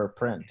ever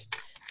print.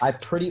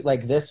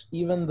 This,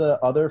 even the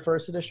other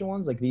first edition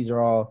ones, like these are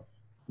all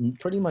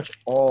pretty much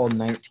all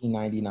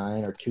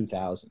 1999 or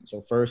 2000,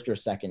 so first or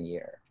second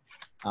year.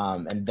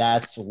 And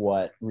that's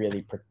what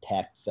really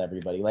protects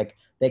everybody. Like,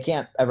 they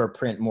can't ever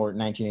print more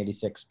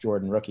 1986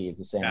 Jordan rookies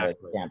the same way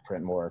they can't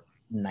print more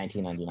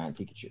 1999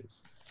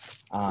 Pikachus.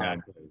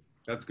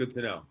 That's good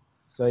to know.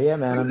 So yeah,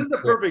 man. This is a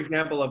perfect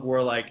example of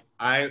where like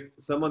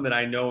someone that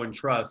I know and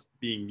trust,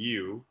 being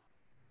you.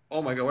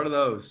 Oh my God, what are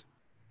those?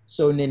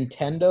 So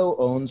Nintendo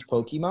owns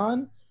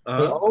Pokemon.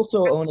 They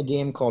also own a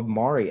game called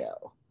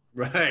Mario.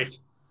 Right.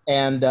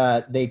 And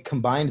they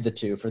combined the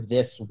two for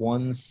this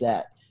one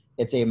set.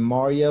 It's a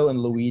Mario and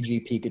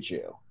Luigi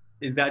Pikachu.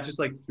 Is that just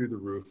like through the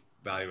roof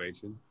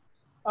valuation?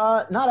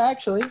 Not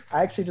actually.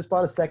 I actually just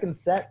bought a second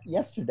set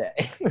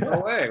yesterday.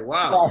 No way.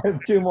 Wow. So I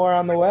have 2 more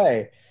on the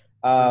way.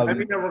 I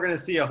think that we're going to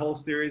see a whole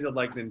series of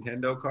like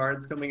Nintendo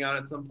cards coming out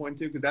at some point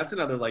too, because that's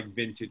another like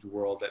vintage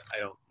world that I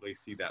don't really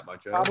see that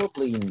much of.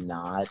 Probably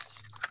not,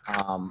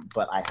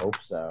 but I hope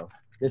so.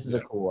 This is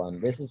a cool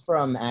one. This is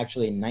from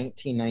actually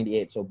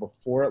 1998, so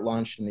before it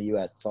launched in the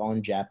U.S. It's all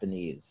in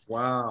Japanese.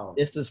 Wow.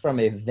 This is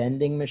from a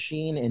vending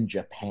machine in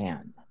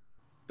Japan.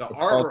 The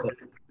artwork,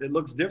 it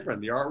looks different.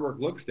 The artwork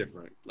looks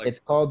different. Like, it's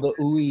called the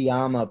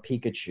Ueyama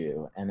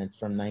Pikachu, and it's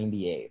from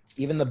 98.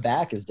 Even the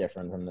back is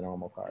different from the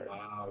normal card.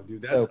 Wow,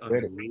 dude, that's so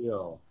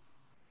unreal.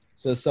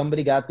 So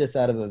somebody got this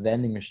out of a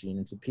vending machine.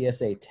 It's a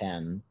PSA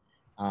 10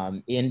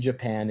 in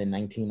Japan in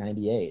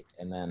 1998,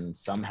 and then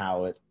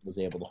somehow it was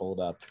able to hold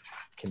up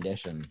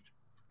condition.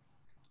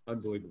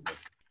 Unbelievable.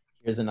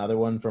 Here's another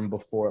one from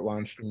before it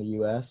launched in the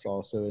U.S.,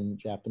 also in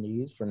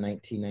Japanese, from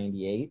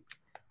 1998.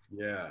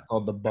 Yeah.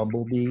 Called the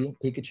Bumblebee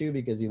Pikachu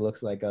because he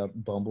looks like a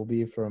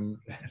bumblebee from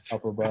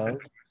up above.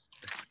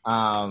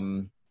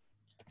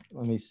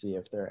 Let me see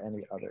if there are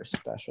any other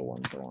special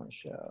ones I want to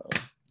show.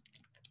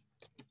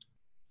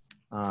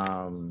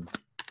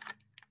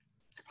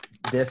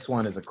 This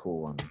one is a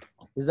cool one.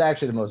 This is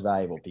actually the most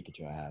valuable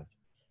Pikachu I have.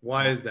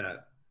 Why is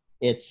that?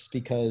 It's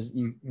because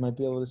you might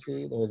be able to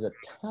see there's a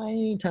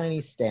tiny,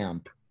 tiny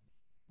stamp.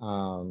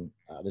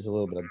 There's a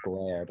little bit of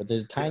glare, but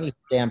there's a tiny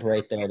stamp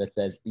right there that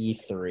says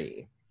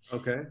E3.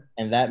 Okay.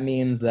 And that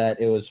means that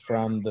it was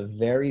from the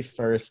very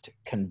first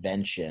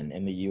convention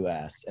in the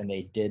U.S., and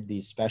they did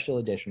these special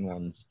edition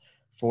ones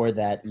for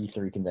that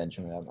E3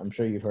 convention. I'm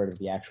sure you've heard of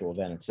the actual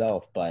event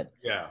itself, but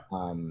yeah,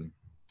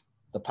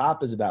 the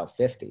pop is about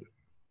 50.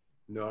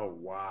 No,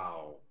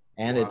 wow.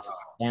 And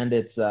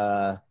it's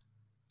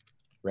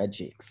red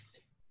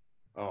cheeks.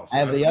 Oh, so I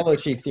have the yellow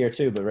cheeks here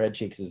too, but red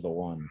cheeks is the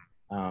one.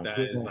 That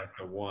is like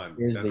the one.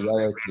 Here's the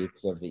yellow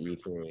cheeks of the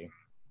E3.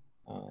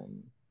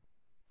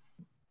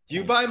 Do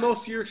you buy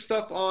most of your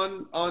stuff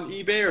on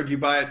eBay, or do you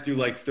buy it through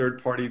like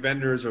third-party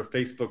vendors or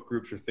Facebook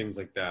groups or things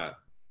like that?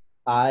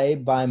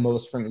 I buy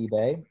most from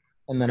eBay,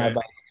 and then I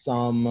buy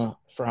some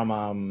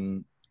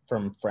from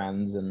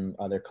friends and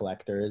other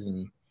collectors,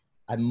 and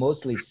I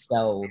mostly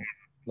sell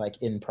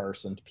like in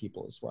person to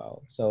people as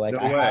well. So like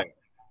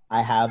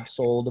I have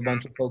sold a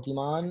bunch of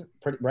Pokemon.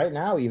 Right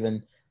now,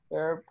 even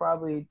there are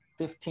probably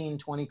 15,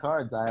 20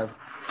 cards I have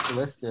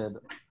listed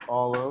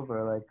all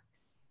over. Like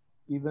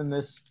even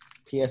this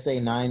PSA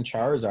 9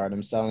 Charizard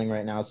I'm selling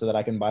right now so that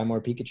I can buy more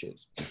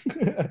Pikachus.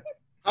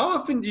 How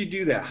often do you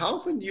do that? How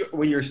often do you,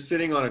 when you're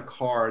sitting on a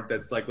card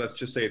that's like, let's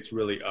just say it's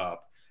really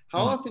up, how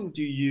often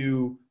do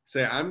you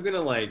say, I'm going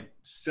to like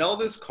sell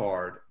this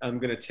card, I'm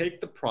going to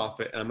take the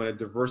profit, and I'm going to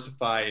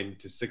diversify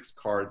into 6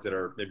 cards that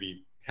are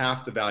maybe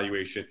half the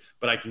valuation,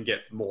 but I can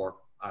get more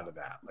out of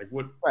that? Like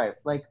what? Right.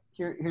 Like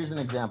Here's an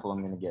example I'm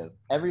going to give.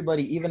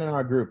 Everybody, even in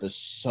our group, is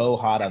so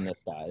hot on this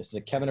guy. This is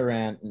a Kevin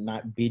Durant,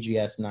 not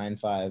BGS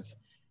 9.5 I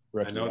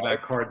rookie, know right?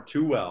 that card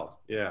too well.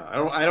 Yeah,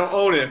 I don't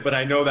own it, but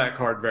I know that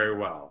card very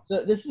well.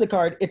 So this is a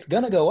card, it's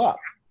going to go up.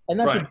 And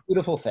that's Right, a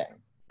beautiful thing.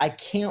 I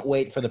can't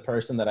wait for the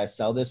person that I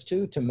sell this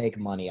to make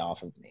money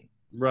off of me.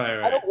 right, I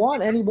right. don't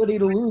want anybody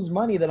to lose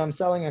money that I'm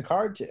selling a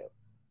card to.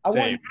 I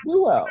want Same. you to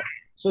do well.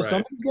 So Right.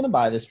 somebody's going to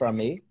buy this from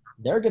me.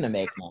 They're going to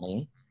make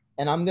money.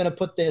 And I'm going to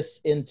put this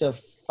into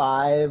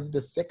 5 to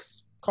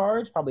 6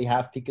 cards, probably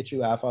half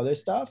Pikachu, half other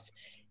stuff.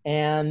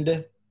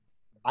 And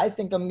I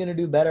think I'm going to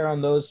do better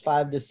on those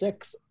 5 to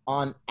 6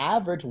 on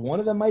average. One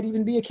of them might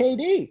even be a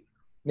KD.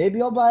 Maybe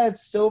I'll buy a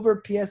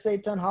silver PSA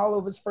 10 hollow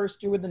of his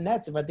first year with the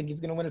Nets if I think he's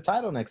going to win a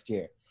title next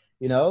year.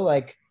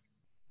 Like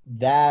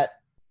that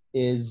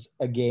is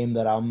a game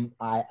that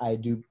I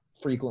do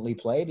frequently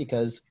play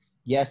because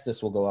yes,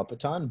 this will go up a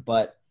ton,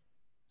 but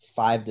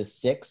 5 to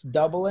 6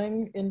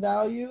 doubling in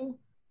value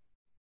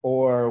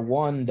or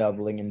one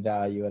doubling in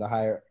value at a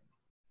higher.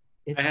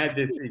 I had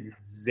this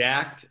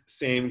exact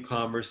same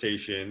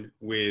conversation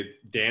with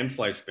Dan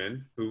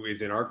Fleischman, who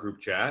is in our group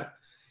chat,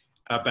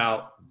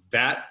 about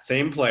that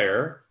same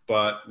player,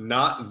 but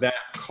not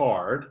that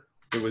card.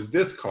 It was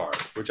this card,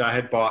 which I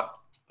had bought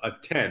a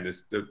 10,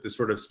 the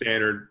sort of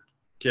standard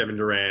Kevin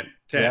Durant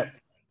 10. Yep.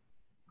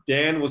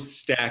 Dan was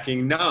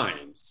stacking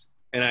nines.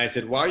 And I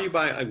said, why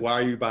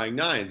are you buying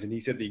nines? And he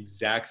said the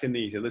exact same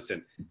thing. He said,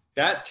 listen,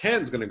 that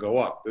 10 is going to go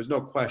up. There's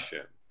no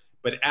question.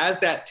 But as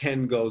that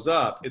 10 goes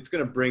up, it's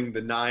going to bring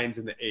the nines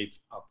and the eights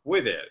up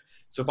with it.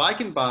 So if I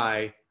can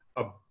buy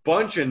a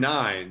bunch of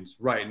nines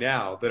right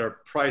now that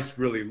are priced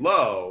really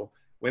low,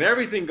 when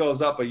everything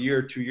goes up a year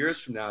or 2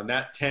 years from now and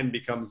that 10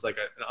 becomes like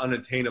an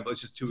unattainable,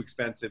 it's just too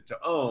expensive to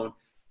own.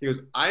 He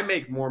goes, I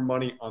make more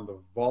money on the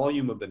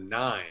volume of the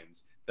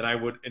nines than I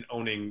would in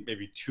owning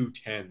maybe 2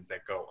 10s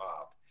that go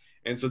up.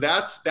 And so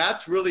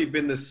that's really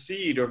been the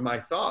seed of my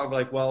thought of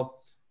like,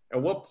 well,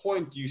 at what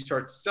point do you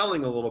start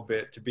selling a little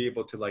bit to be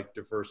able to like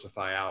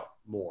diversify out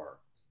more?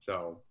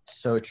 So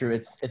true.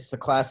 It's the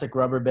classic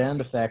rubber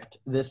band effect.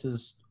 This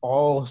is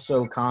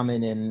also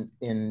common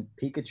in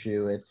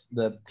Pikachu. It's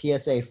the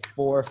PSA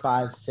 4,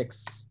 5,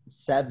 6,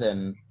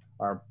 7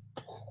 are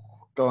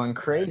going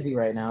crazy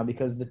right now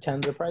because the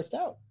 10s are priced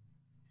out.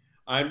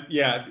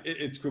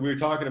 It's we were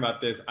talking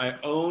about this. I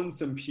own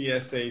some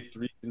PSA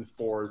 3s and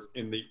 4s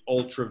in the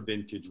ultra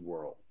vintage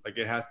world. Like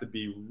it has to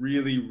be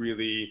really,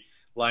 really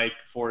like,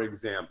 for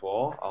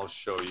example, I'll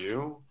show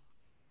you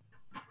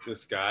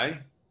this guy,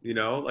 That's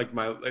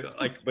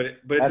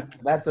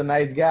a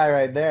nice guy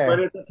right but there.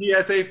 it's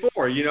a PSA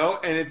 4,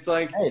 and it's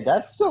like, Hey,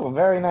 that's still a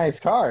very nice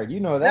card. You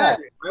know yeah, that.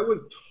 I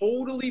was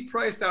totally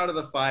priced out of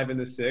the 5 and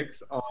the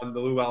 6 on the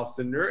Lou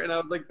Alcindor, and I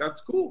was like,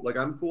 that's cool. Like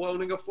I'm cool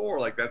owning a 4.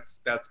 Like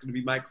that's going to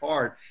be my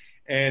card,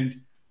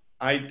 and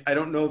I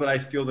don't know that I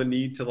feel the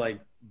need to like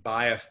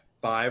buy a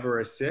 5 or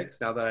a 6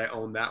 now that I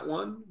own that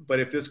one. But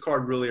if this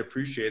card really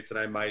appreciates, then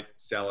I might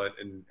sell it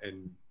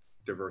and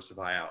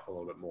diversify out a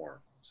little bit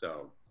more.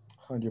 So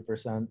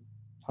 100%.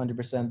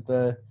 100%.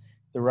 The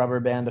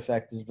rubber band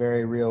effect is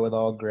very real with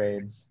all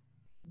grades.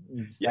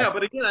 yeah,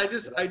 but again, I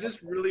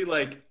just really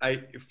like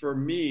for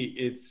me,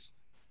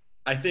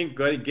 I think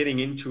getting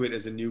into it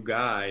as a new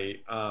guy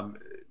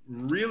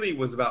really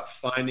was about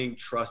finding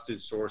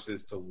trusted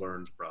sources to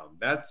learn from.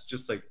 That's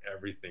just like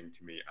everything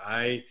to me.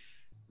 I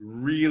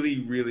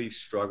really, really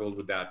struggled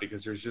with that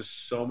because there's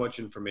just so much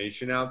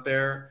information out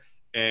there.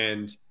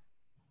 And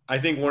I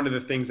think one of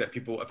the things that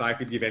people, if I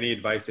could give any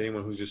advice to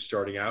anyone who's just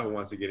starting out, who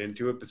wants to get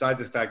into it, besides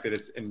the fact that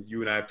and you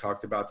and I have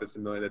talked about this a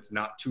million, it's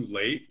not too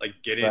late. Like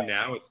get in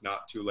now, it's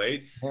not too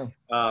late. Yeah.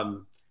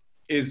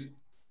 Is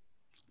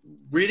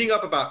reading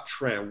up about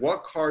trend,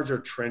 what cards are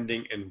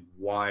trending and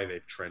why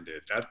they've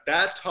trended.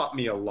 That taught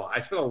me a lot. I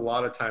spent a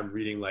lot of time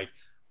reading like,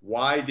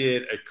 why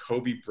did a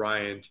Kobe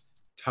Bryant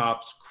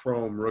Topps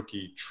Chrome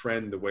rookie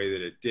trend the way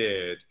that it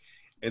did?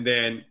 And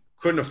then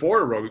couldn't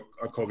afford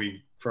a Kobe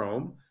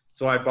Chrome.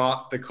 So I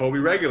bought the Kobe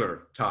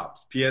regular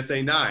Topps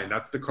PSA 9.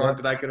 That's the card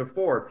that I could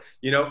afford,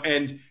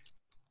 and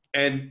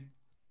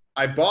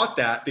I bought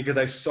that because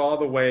I saw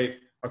the way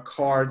a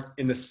card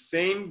in the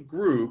same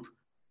group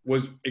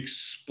was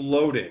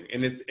exploding.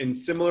 And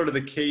it's similar to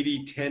the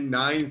KD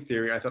 10-9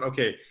 theory. I thought,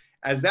 okay,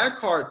 as that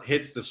card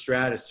hits the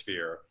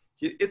stratosphere,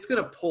 it's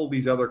going to pull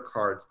these other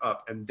cards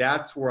up. And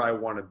that's where I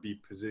want to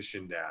be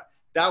positioned at.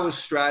 That was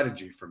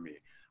strategy for me.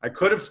 I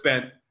could have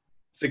spent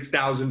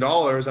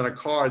 $6,000 on a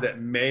card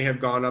that may have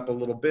gone up a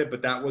little bit,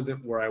 but that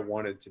wasn't where I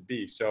wanted to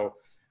be. So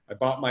I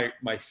bought my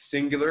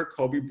singular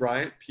Kobe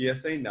Bryant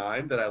PSA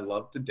 9 that I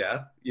love to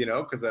death,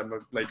 because I'm a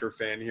Laker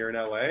fan here in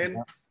LA, and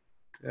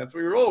that's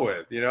what we roll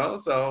with,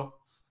 so.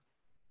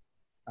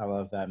 I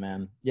love that,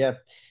 man. Yeah,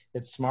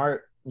 it's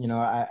smart.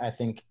 I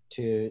think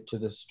to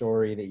the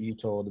story that you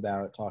told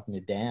about talking to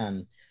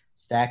Dan,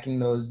 stacking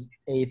those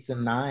 8s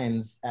and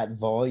 9s at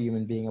volume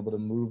and being able to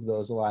move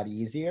those a lot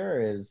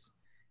easier is,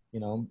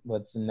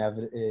 what's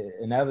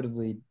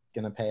inevitably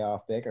going to pay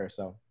off bigger.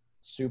 So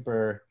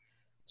super,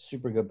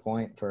 super good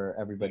point for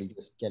everybody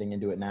just getting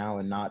into it now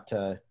and not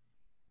to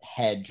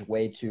hedge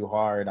way too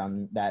hard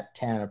on that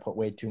 10 or put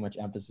way too much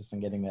emphasis on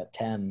getting that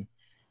 10.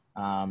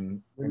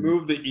 And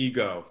Remove the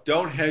ego.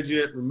 Don't hedge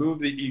it. Remove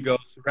the ego.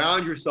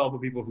 Surround yourself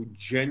with people who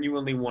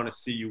genuinely want to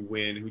see you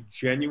win, who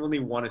genuinely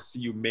want to see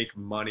you make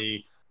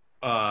money,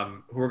 who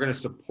are going to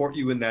support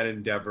you in that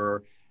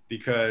endeavor,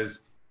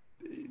 because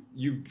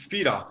you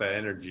feed off that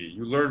energy.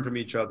 You learn from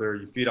each other.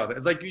 You feed off that.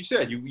 It's like you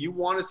said, you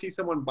want to see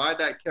someone buy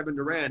that Kevin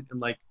Durant and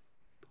like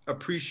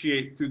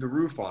appreciate through the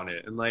roof on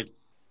it. And like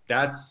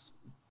that's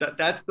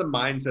that's the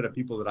mindset of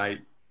people that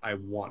I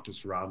want to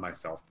surround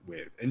myself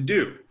with and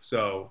do.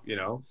 So, you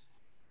know,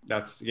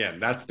 that's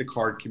the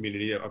card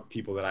community of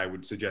people that I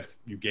would suggest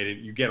you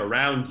get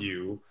around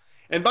you.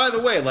 And by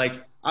the way,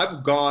 like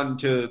I've gone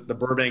to the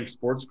Burbank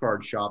Sports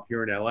Card Shop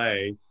here in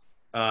LA,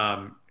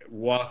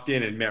 walked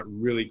in and met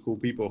really cool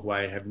people who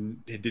I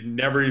did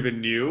never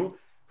even knew,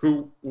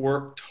 who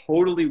were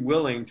totally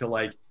willing to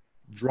like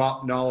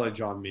drop knowledge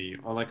on me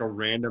on like a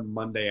random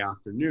Monday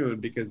afternoon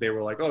because they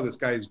were like, oh, this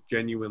guy is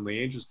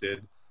genuinely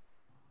interested.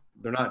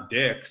 They're not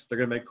dicks. They're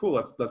gonna be cool.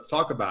 Let's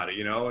talk about it,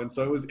 you know. And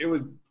so it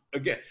was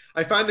again.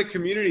 I find the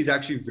community is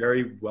actually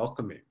very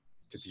welcoming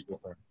to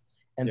people.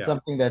 and Yeah.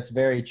 something that's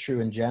very true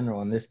in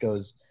general, and this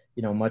goes,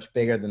 much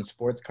bigger than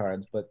sports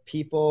cards, but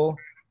people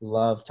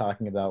love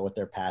talking about what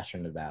they're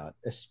passionate about,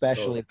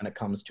 especially when it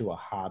comes to a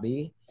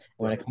hobby.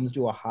 When it comes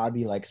to a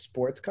hobby like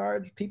sports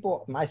cards,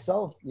 people,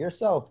 myself,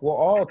 yourself, will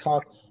all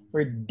talk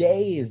for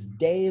days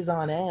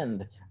on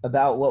end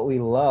about what we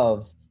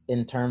love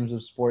in terms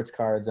of sports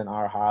cards and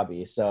our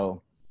hobby.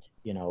 So,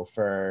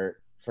 for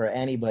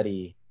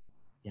anybody,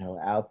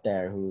 out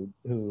there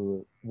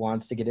who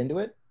wants to get into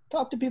it,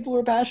 talk to people who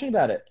are passionate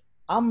about it.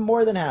 I'm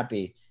more than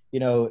happy.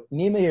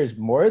 Nema here is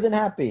more than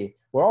happy.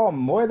 We're all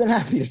more than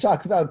happy to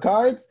talk about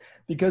cards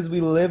because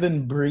we live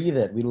and breathe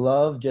it. We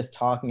love just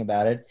talking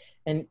about it.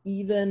 And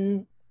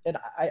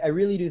I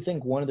really do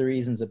think one of the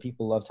reasons that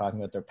people love talking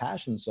about their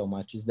passion so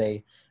much is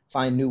they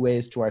find new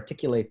ways to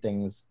articulate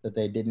things that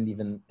they didn't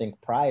even think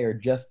prior,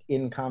 just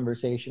in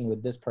conversation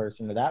with this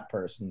person or that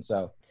person.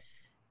 So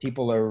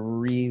people are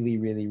really,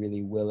 really,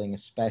 really willing,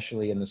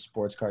 especially in the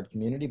sports card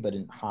community, but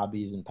in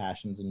hobbies and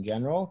passions in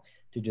general,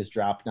 to just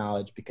drop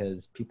knowledge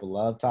because people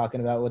love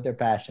talking about what they're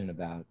passionate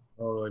about.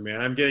 Totally,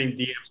 man. I'm getting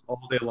DMs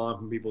all day long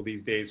from people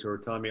these days who are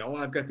telling me, oh,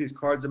 I've got these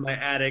cards in my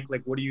attic.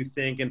 Like, what do you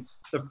think? And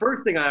the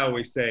first thing I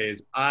always say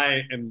is,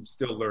 I am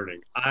still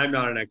learning. I'm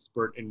not an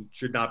expert and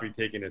should not be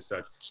taken as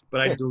such.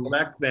 But I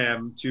direct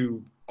them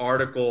to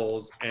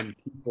articles and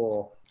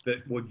people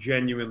that will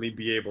genuinely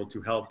be able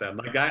to help them.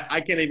 Like, I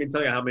can't even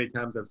tell you how many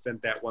times I've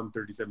sent that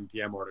 1:37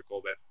 p.m.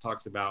 article that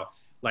talks about,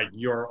 like,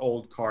 your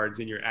old cards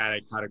in your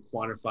attic, how to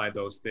quantify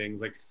those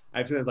things. Like,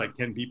 I've sent like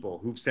 10 people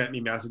who've sent me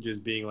messages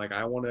being like,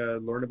 I want to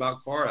learn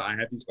about cards. I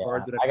have these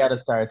cards that I got to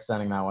start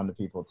sending that one to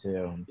people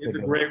too. It's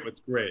great.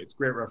 It's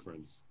great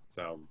reference.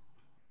 So,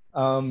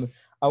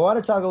 I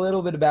want to talk a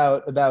little bit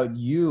about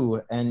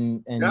you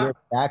and your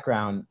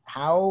background.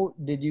 How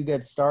did you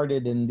get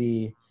started in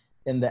the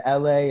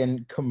LA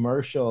and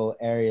commercial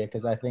area?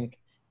 Because I think,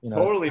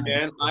 totally,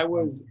 man. I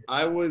was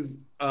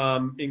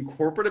in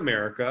corporate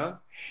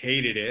America,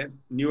 hated it,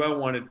 knew I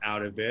wanted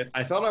out of it.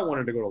 I thought I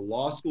wanted to go to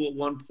law school at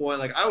one point.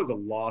 Like, I was a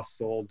lost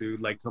soul, dude,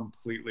 like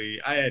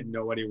completely. I had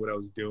no idea what I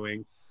was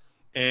doing.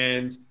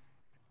 And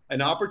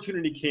an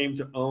opportunity came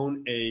to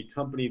own a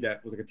company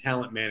that was like a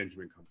talent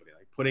management company,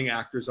 like putting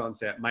actors on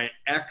set. My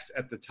ex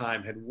at the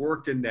time had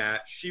worked in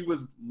that. She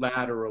was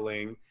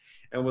lateraling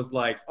and was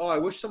like, oh, I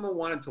wish someone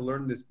wanted to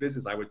learn this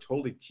business. I would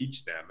totally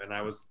teach them. And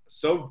I was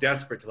so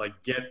desperate to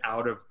like get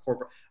out of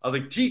corporate. I was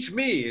like, teach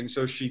me. And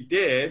so she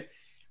did.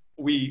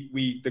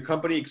 The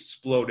company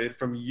exploded.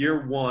 From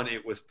year one,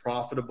 it was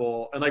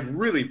profitable and like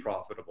really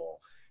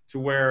profitable, to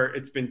where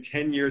it's been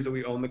 10 years that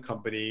we own the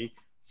company.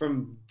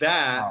 From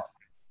that, wow,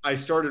 I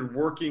started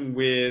working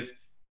with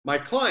my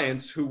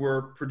clients who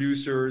were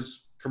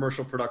producers,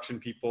 commercial production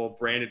people,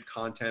 branded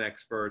content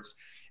experts.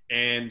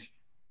 And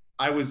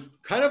I was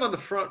kind of on the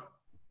front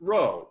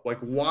row, like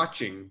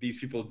watching these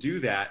people do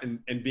that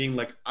and being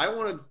like, I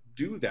want to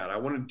do that. I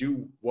want to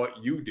do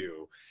what you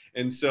do.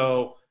 And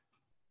so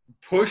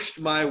pushed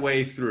my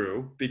way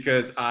through,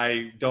 because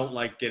I don't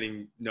like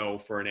getting no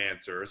for an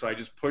answer. So I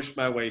just pushed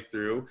my way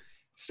through,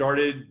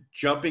 started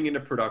jumping into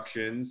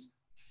productions,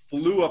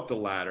 flew up the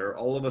ladder,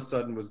 all of a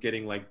sudden was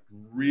getting like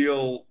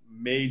real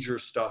major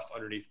stuff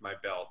underneath my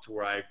belt, to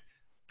where I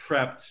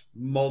prepped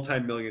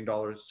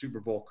multi-million-dollar Super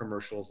Bowl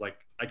commercials. Like,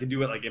 I can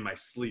do it like in my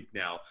sleep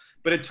now,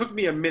 but it took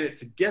me a minute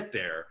to get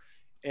there,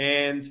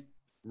 and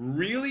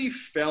really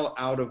fell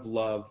out of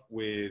love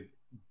with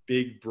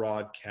big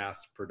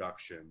broadcast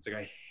productions. Like,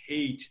 I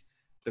hate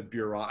the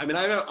bureau. I mean,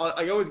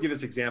 I always give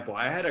this example.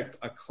 I had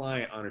a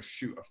client on a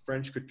shoot, a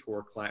French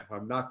couture client who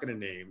I'm not going to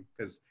name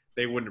because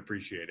they wouldn't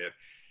appreciate it.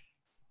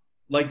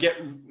 Like,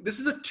 this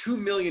is a $2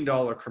 million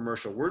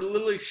commercial. We're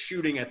literally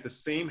shooting at the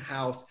same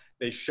house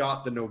they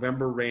shot the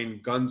November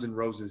Rain Guns N'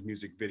 Roses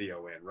music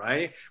video in,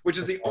 right? Which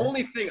is the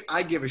only thing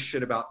I give a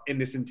shit about in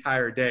this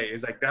entire day,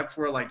 is like, that's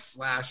where like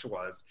Slash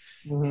was.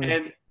 Mm-hmm.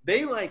 And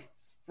they like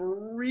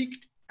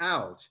freaked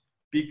out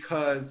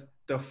because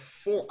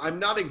I'm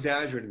not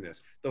exaggerating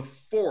this, the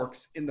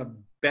forks in the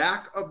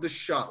back of the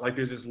shot, like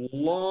there's this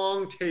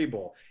long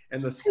table,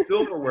 and the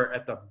silverware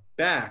at the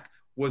back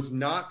was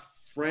not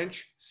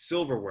French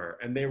silverware.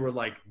 And they were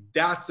like,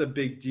 that's a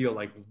big deal.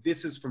 Like,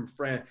 this is from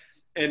France.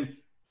 And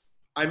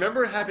I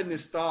remember having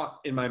this thought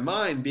in my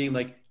mind being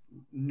like,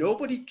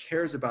 nobody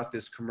cares about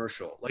this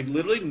commercial. Like,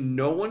 literally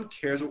no one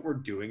cares what we're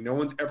doing. No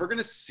one's ever going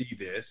to see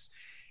this.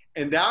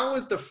 And that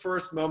was the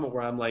first moment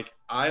where I'm like,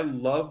 I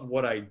love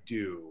what I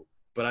do,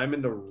 but I'm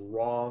in the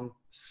wrong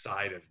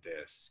side of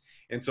this.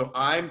 And so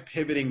I'm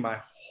pivoting my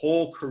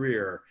whole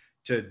career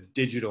to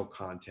digital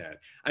content.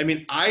 I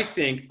mean, I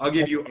think I'll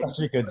give you such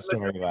a good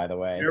story, by the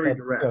way. Very That's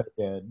direct. so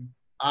good.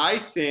 I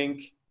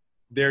think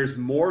there's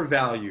more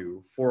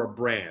value for a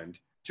brand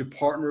to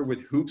partner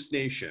with Hoops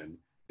Nation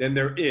than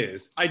there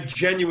is. I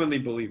genuinely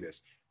believe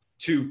this.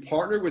 To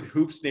partner with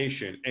Hoops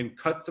Nation and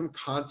cut some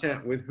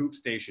content with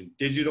Hoops Nation,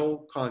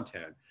 digital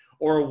content,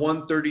 or a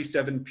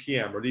 1:37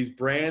 p.m. or these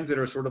brands that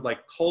are sort of like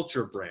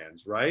culture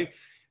brands, right?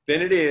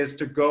 Than it is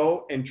to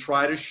go and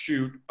try to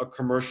shoot a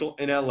commercial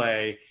in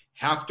LA,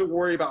 have to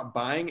worry about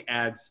buying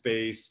ad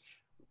space.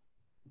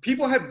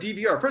 People have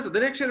DVR. First of all, the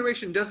next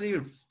generation doesn't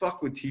even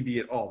fuck with TV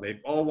at all. They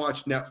all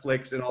watch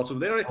Netflix, and also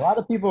they don't. A lot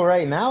of people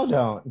right now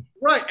don't.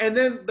 Right, and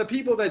then the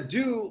people that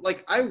do,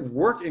 like, I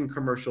work in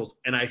commercials,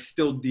 and I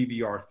still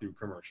DVR through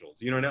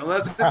commercials. You know,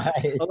 unless it's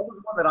Right.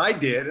 one that I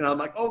did, and I'm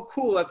like, oh,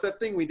 cool, that's that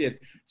thing we did.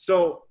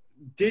 So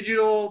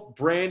digital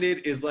branded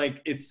is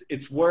like it's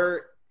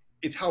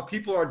how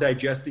people are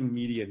digesting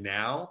media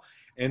now,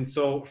 and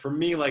so for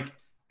me, like,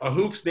 a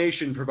Hoops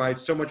Nation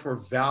provides so much more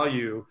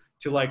value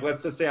to, like,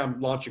 let's just say I'm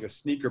launching a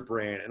sneaker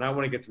brand and I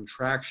want to get some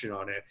traction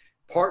on it.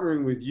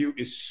 Partnering with you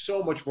is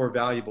so much more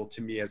valuable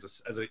to me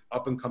as a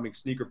up and coming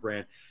sneaker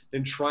brand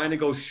than trying to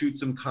go shoot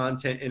some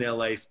content in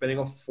LA, spending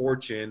a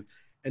fortune,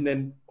 and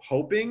then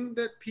hoping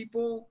that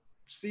people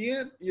see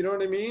it. You know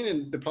what I mean?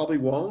 And they probably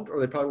won't, or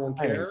they probably won't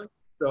care.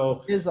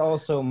 So It is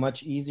also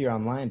much easier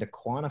online to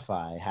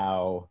quantify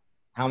how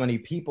many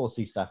people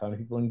see stuff, how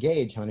many people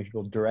engage, how many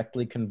people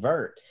directly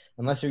convert.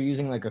 Unless you're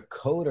using like a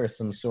code or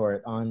some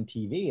sort on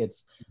TV,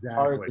 it's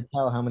hard to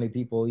tell how many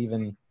people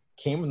even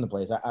came from the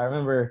place. I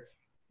remember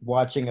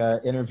watching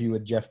an interview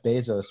with Jeff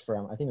Bezos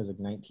from, I think it was like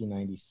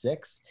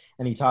 1996,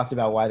 and he talked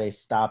about why they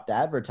stopped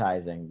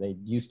advertising. They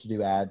used to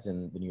do ads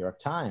in the New York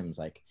Times,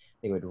 like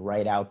they would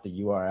write out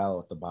the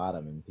URL at the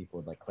bottom and people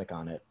would like click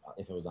on it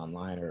if it was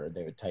online, or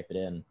they would type it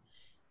in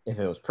if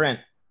it was print.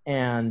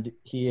 And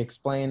he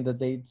explained that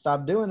they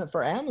stopped doing it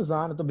for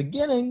Amazon at the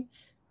beginning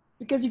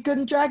because you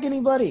couldn't track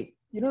anybody.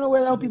 You don't know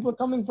where the hell people are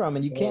coming from,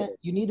 and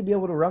you need to be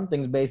able to run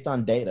things based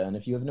on data. And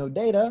if you have no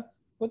data,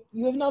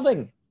 you have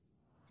nothing.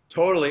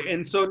 totally.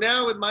 And so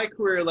now with my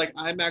career, like,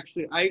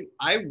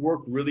 I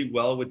work really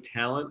well with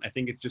talent. I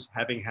think it's just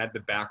having had the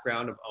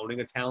background of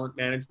owning a talent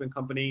management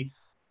company.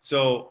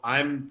 So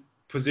I'm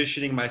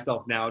positioning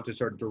myself now to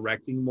start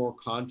directing more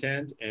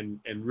content and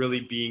really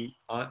being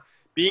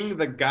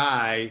the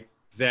guy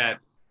that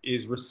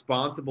is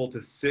responsible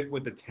to sit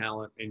with the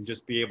talent and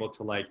just be able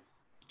to, like,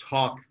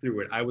 talk through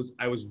it. I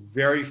was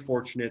very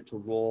fortunate to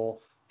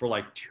roll for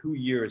like 2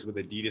 years with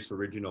Adidas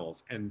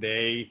Originals, and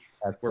they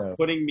were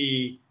putting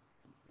me,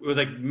 it was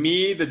like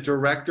me, the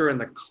director, and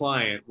the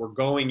client were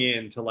going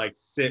in to, like,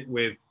 sit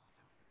with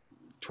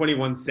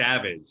 21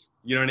 Savage,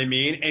 you know what I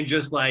mean? And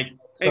just like,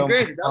 and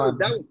granted,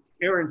 that was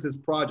Terrence's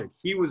project.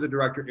 He was a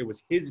director, it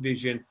was his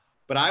vision,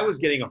 but I was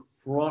getting a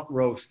front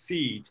row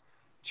seat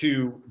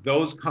to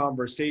those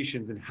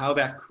conversations and how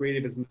that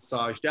creative is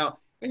massaged out.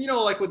 And, you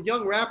know, like with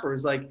young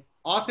rappers, like,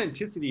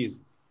 authenticity is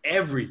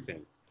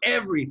everything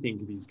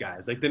to these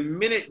guys. Like, the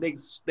minute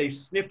they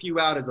sniff you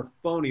out as a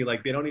phony,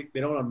 like, they don't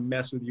want to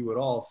mess with you at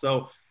all.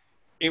 So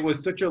it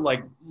was such a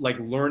like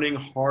learning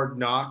hard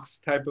knocks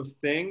type of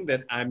thing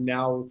that I'm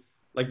now,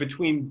 like,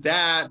 between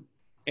that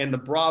and the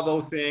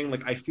Bravo thing,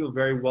 like, I feel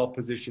very well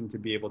positioned to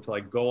be able to,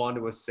 like, go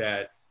onto a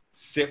set,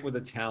 sit with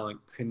a talent,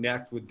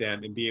 connect with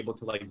them, and be able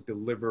to, like,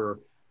 deliver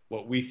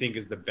what we think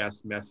is the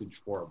best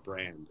message for a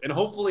brand, and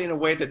hopefully in a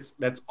way that's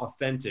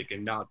authentic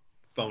and not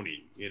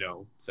phony, you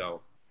know.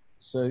 So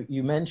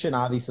you mentioned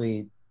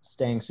obviously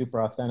staying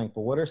super authentic,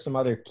 but what are some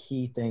other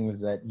key things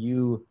that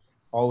you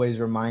always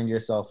remind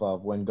yourself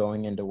of when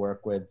going into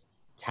work with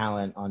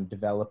talent on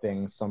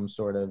developing some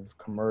sort of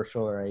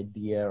commercial or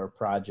idea or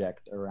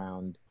project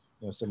around,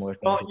 you know, similar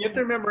things? Well, you have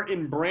to remember,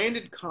 in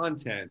branded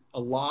content, a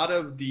lot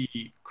of the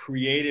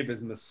creative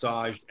is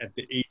massaged at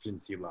the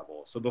agency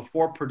level. So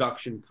before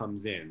production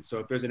comes in. So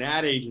if there's an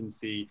ad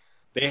agency,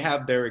 they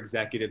have their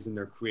executives and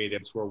their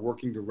creatives who are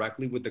working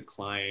directly with the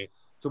client.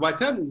 So by the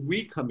time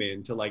we come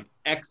in to, like,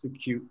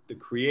 execute the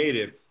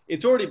creative,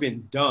 it's already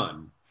been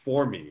done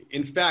for me.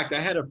 In fact, I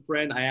had a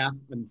friend,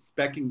 I'm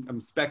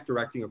spec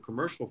directing a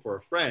commercial for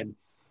a friend.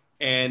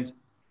 And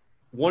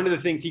one of the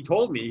things he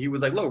told me, he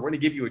was like, look, we're going to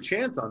give you a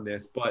chance on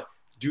this, but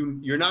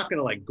you're not going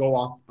to, like, go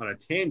off on a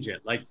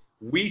tangent. Like,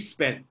 we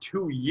spent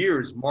 2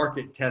 years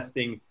market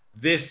testing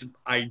this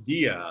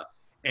idea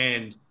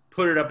and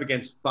put it up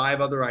against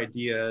 5 other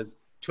ideas,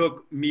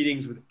 took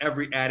meetings with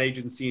every ad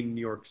agency in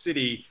New York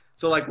City.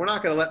 So like, we're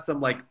not going to let some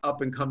like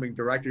up and coming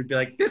director be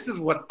like, this is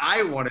what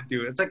I want to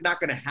do. It's like not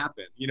going to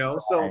happen, you know?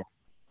 Right.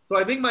 So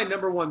I think my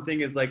number one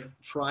thing is like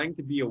trying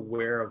to be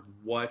aware of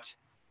what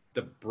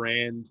the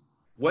brand,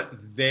 what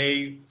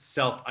they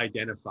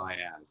self-identify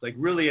as. Like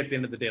really at the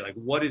end of the day, like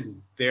what is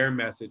their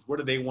message? What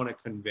do they want to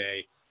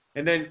convey?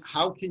 And then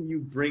how can you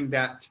bring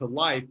that to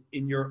life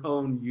in your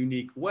own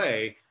unique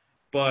way,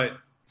 but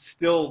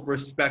still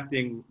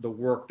respecting the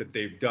work that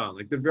they've done,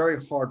 like the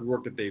very hard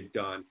work that they've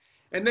done.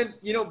 And then,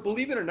 you know,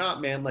 believe it or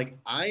not, man, like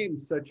I'm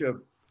such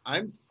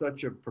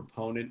a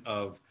proponent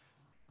of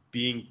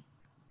being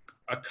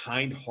a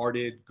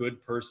kind-hearted,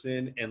 good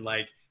person, and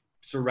like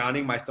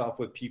surrounding myself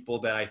with people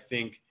that I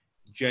think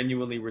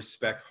genuinely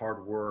respect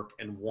hard work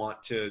and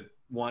want to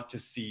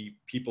see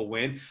people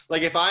win.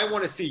 Like if I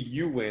want to see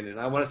you win and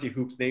I want to see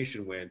Hoops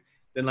Nation win,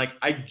 then like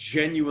I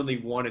genuinely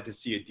wanted to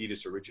see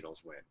Adidas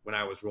Originals win when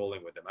I was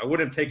rolling with them. I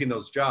wouldn't have taken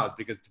those jobs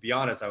because to be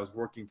honest, I was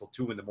working till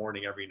 2 a.m.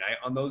 every night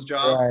on those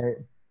jobs. Right.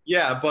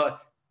 Yeah,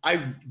 but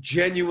I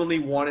genuinely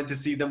wanted to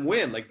see them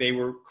win. Like they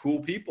were cool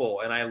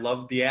people and I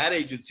loved the ad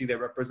agency that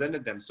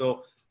represented them.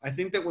 So I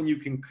think that when you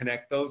can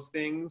connect those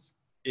things,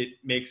 it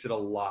makes it a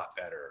lot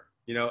better.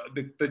 You know,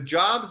 the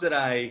jobs that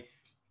I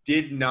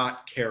did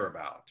not care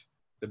about,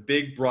 the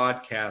big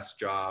broadcast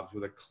jobs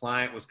where the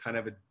client was kind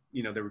of a,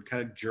 you know, they were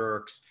kind of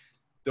jerks.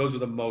 Those were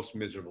the most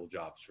miserable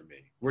jobs for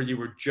me, where you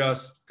were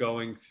just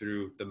going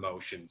through the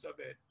motions of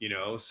it, you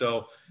know?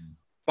 So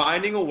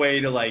finding a way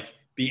to like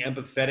be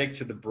empathetic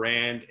to the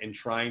brand and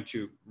trying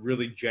to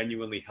really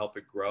genuinely help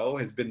it grow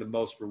has been the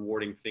most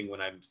rewarding thing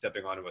when I'm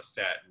stepping onto a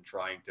set and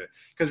trying to,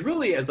 because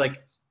really as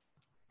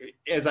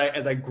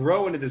I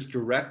grow into this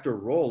director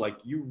role, like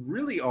you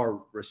really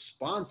are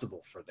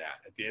responsible for that.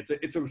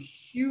 It's a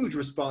huge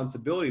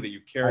responsibility that you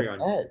I carry on.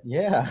 bet.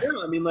 Yeah. Yeah,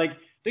 I mean, like,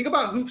 think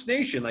about Hoops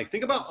Nation. Like,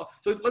 think about,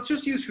 so let's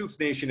just use Hoops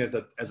Nation as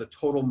a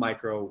total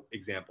micro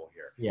example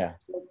here. Yeah.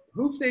 So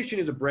Hoops Nation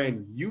is a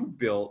brand you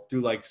built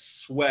through like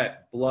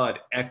sweat, blood,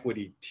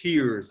 equity,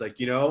 tears, like,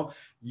 you know,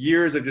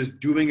 years of just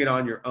doing it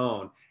on your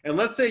own. And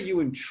let's say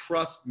you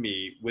entrust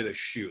me with a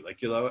shoot,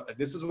 like, you know,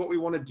 this is what we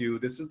want to do.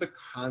 This is the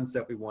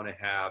concept we want to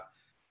have,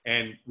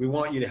 and we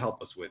want you to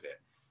help us with it.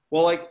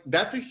 Well, like,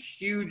 that's a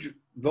huge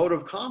vote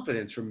of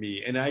confidence from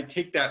me. And I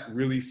take that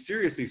really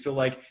seriously. So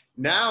like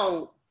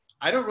now,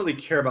 I don't really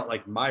care about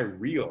like my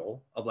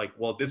reel of like,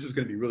 well, this is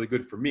going to be really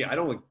good for me. I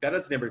don't like that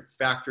doesn't ever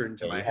factor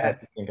into Yeah, my you have head.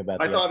 to think about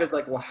My the thought is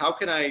like, well, how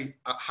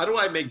do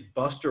I make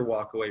Buster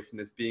walk away from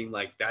this being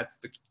like, that's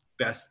the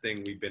best thing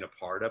we've been a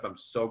part of. I'm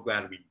so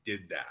glad we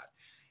did that.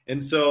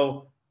 And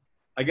so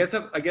I guess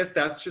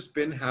that's just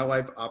been how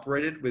I've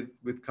operated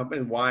with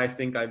company and why I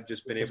think I've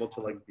just been able to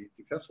like be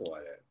successful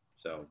at it.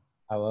 So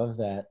I love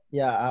that.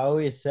 Yeah, I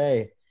always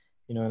say,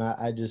 you know, and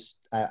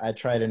I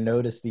try to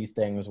notice these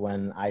things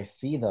when I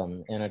see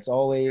them, and it's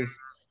always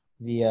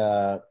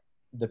the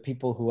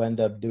people who end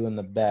up doing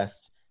the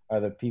best are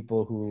the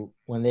people who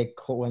when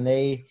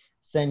they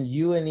send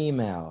you an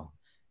email,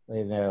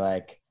 they're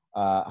like,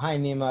 "Hi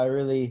Nema, I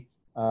really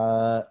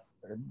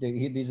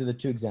these are the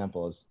two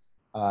examples.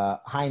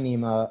 Hi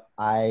Nema,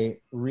 I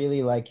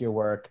really like your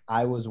work.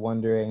 I was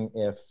wondering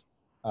if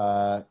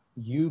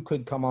you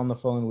could come on the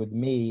phone with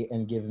me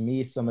and give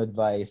me some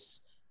advice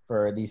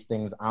for these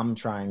things I'm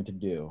trying to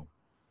do."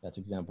 That's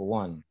example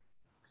one.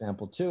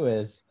 Example two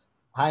is,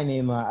 "Hi,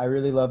 Nema. I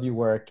really love your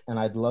work and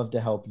I'd love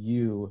to help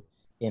you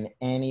in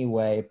any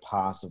way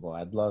possible.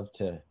 I'd love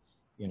to,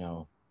 you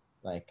know,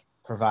 like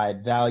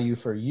provide value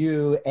for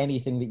you.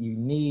 Anything that you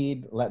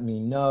need, let me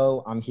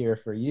know. I'm here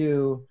for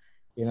you."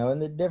 You know,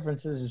 and the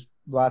difference is just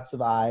lots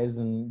of eyes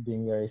and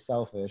being very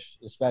selfish,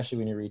 especially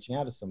when you're reaching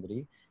out to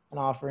somebody and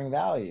offering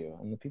value.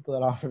 And the people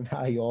that offer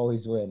value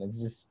always win. It's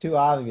just too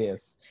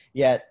obvious.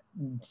 Yet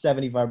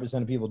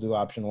 75% of people do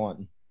option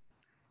one.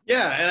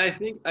 yeah, and I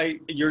think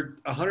you're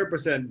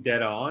 100%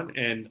 dead on.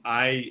 And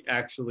I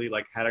actually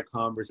like had a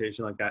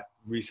conversation like that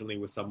recently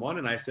with someone,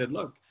 and I said,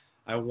 "Look,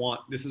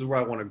 this is where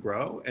I want to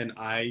grow, and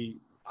I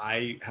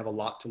have a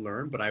lot to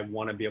learn, but I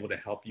want to be able to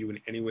help you in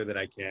any way that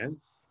I can,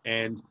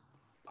 and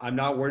I'm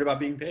not worried about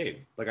being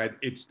paid. Like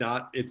it's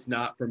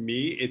not for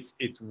me. It's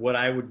what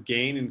I would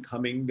gain in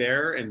coming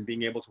there and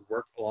being able to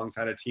work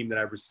alongside a team that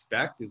I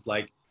respect is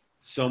like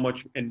so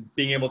much, and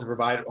being able to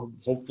provide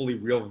hopefully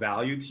real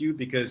value to you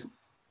because."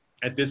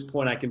 At this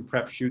point I can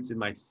prep shoots in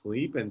my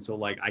sleep. And so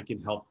like I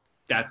can help.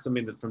 That's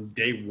something that from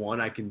day one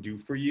I can do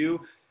for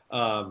you.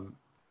 Um,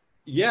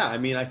 yeah, I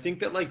mean, I think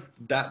that like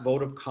that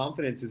vote of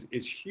confidence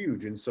is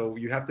huge. And so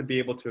you have to be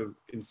able to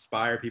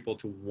inspire people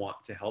to want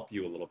to help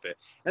you a little bit.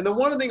 And the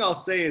one thing I'll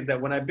say is that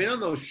when I've been on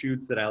those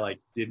shoots that I like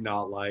did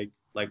not like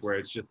where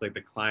it's just like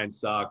the client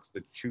sucks,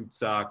 the shoot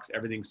sucks,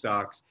 everything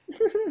sucks.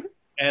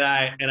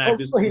 I've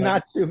just Hopefully been like,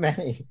 not too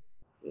many.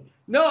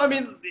 no, I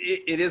mean,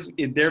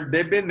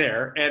 they've been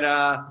there. And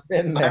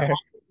Been I there.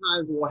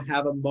 oftentimes will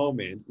have a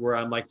moment where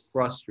I'm like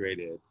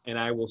frustrated and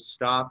I will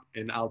stop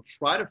and I'll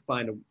try to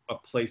find a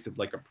place of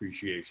like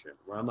appreciation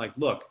where I'm like,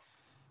 look,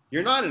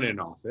 you're not in an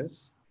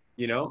office,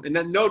 you know, and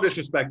then no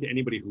disrespect to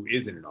anybody who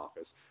is in an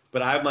office,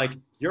 but I'm like,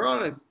 you're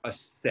on a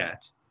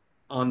set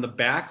on the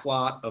back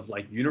lot of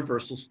like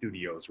Universal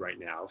Studios right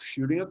now,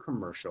 shooting a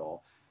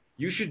commercial.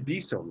 You should be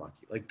so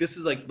lucky. Like this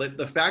is like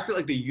the fact that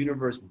like the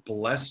universe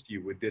blessed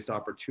you with this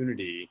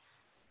opportunity.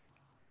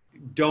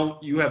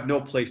 You have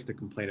no place to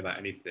complain about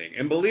anything.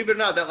 And believe it or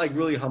not, that like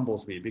really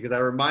humbles me because I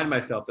remind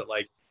myself that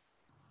like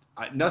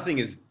nothing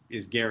is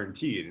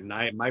guaranteed, and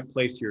my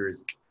place here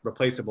is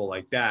replaceable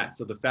like that.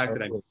 So the fact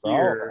that I'm Hopefully for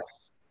all of here,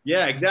 us.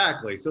 yeah,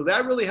 exactly. So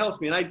that really helps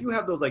me, and I do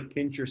have those like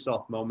pinch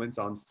yourself moments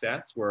on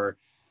sets where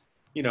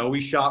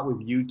we shot with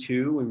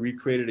U2 and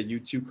recreated a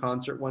U2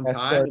 concert one That's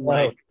time, so and dope.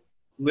 like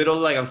little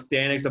like I'm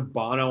standing next to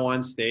Bono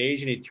on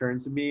stage, and he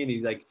turns to me and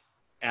he like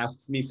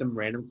asks me some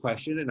random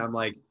question, and I'm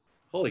like,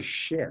 holy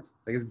shit!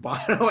 Like is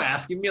Bono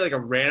asking me like a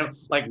random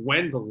like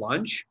when's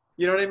lunch?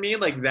 You know what I mean?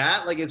 Like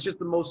that. Like it's just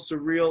the most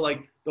surreal.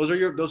 Like those are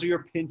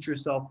your pinch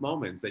yourself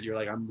moments that you're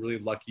like, I'm really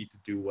lucky to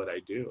do what I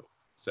do.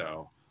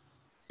 So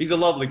he's a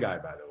lovely guy,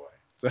 by the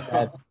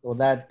way. So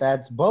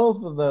That's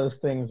both of those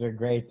things are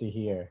great to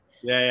hear.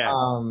 yeah, yeah,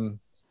 Um,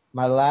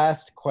 my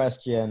last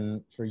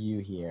question for you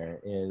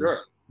here is sure,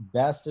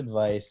 best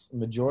advice.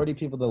 Majority of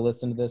people that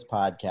listen to this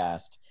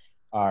podcast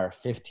are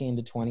 15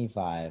 to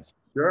 25.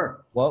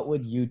 sure. What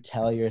would you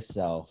tell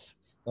yourself?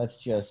 Let's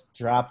just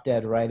drop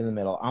dead right in the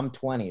middle. I'm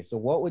 20. So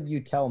what would you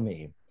tell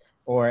me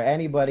or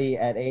anybody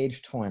at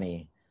age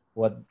 20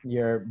 what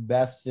your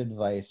best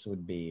advice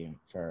would be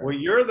Well, for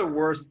you're the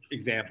worst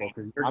example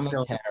because you're I'm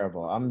killing.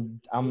 terrible. I'm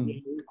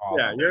Yeah,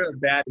 awful. you're a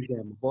bad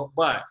example,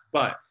 but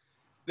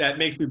that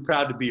makes me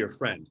proud to be your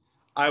friend.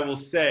 I will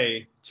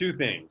say two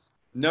things.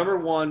 Number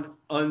one,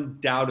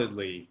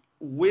 undoubtedly,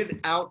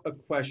 without a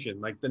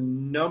question, like the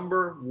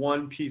number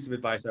one piece of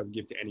advice I would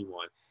give to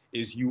anyone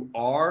is you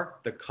are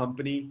the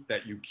company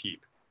that you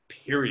keep,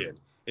 period.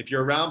 If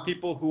you're around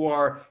people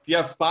if you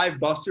have five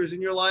busters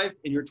in your life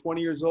and you're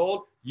 20 years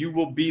old, you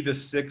will be the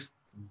sixth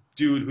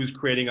dude who's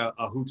creating a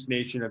hoops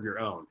nation of your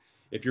own.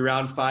 If you're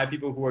around five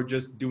people who are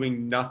just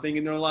doing nothing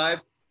in their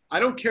lives, I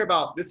don't care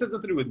about, this has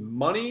nothing to do with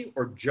money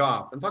or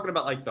jobs. I'm talking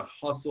about like the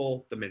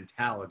hustle, the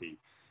mentality.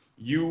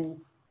 You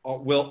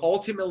will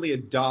ultimately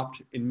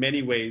adopt in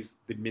many ways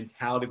the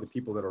mentality of the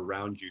people that are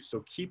around you.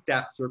 So keep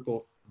that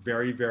circle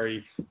very,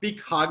 very, be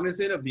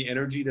cognizant of the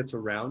energy that's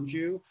around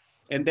you.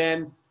 And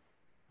then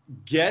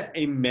get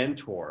a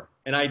mentor,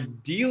 and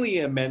ideally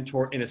a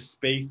mentor in a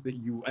space that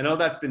I know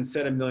that's been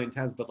said a million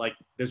times, but like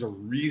there's a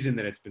reason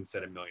that it's been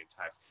said a million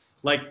times.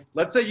 Like,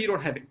 let's say you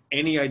don't have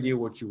any idea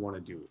what you want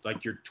to do.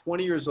 Like you're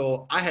 20 years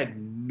old. I had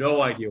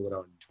no idea what I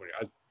was 20.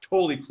 I was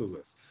totally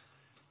clueless.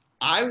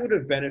 I would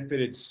have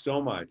benefited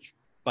so much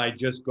by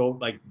just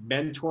like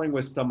mentoring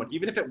with someone,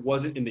 even if it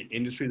wasn't in the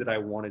industry that I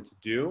wanted to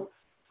do,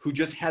 who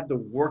just had the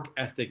work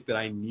ethic that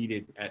I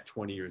needed at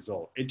 20 years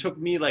old. It took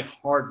me like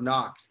hard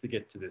knocks to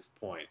get to this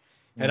point.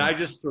 Had Mm, I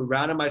just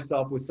surrounded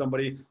myself with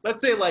somebody,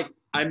 let's say like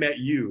I met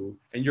you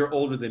and you're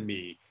older than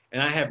me,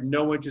 and I have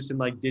no interest in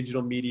like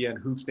digital media and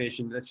Hoops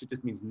Nation, that shit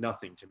just means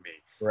nothing to me.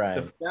 The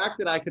right. fact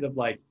that I could have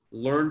like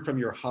learned from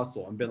your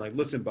hustle and been like,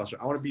 listen, Buster,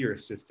 I want to be your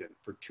assistant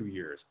for 2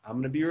 years. I'm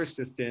going to be your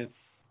assistant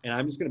and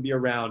I'm just going to be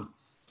around.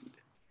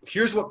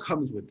 Here's what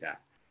comes with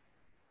that.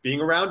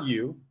 Being around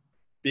you,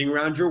 being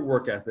around your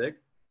work ethic,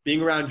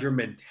 being around your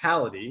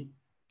mentality,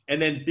 and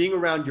then being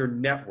around your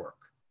network.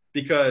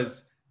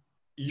 Because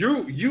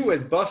you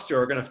as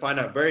Buster are going to find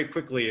out very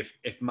quickly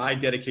if my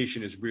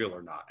dedication is real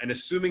or not. And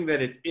assuming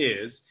that it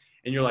is,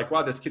 and you're like,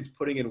 wow, this kid's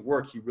putting in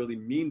work, he really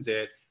means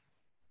it.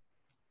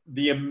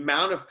 The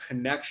amount of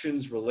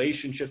connections,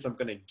 relationships I'm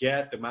going to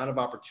get, the amount of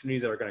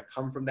opportunities that are going to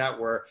come from that,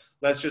 where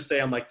let's just say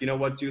I'm like, you know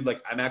what, dude,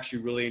 like I'm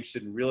actually really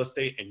interested in real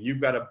estate, and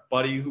you've got a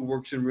buddy who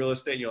works in real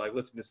estate and you're like,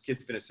 listen, this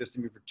kid's been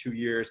assisting me for 2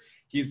 years.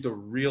 He's the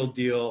real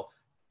deal.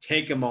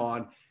 Take him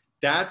on.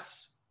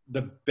 That's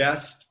the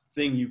best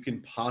thing you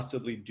can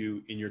possibly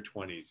do in your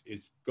 20s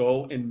is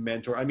go and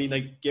mentor. I mean,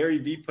 like Gary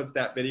Vee puts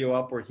that video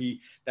up where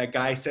that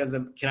guy says,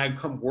 can I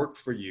come work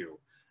for you?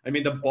 I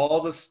mean, the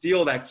balls of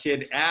steel that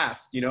kid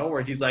asked,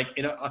 where he's like,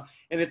 and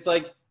it's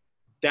like,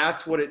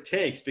 that's what it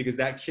takes, because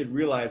that kid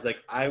realized like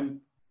I'm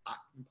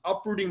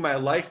uprooting my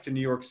life to New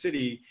York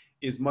City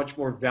is much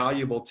more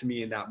valuable to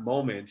me in that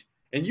moment.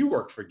 And you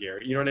worked for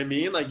Gary, you know what I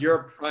mean? Like you're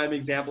a prime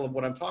example of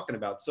what I'm talking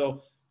about.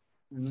 So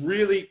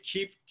really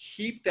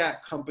keep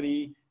that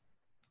company,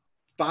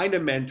 find a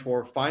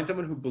mentor, find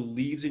someone who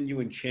believes in you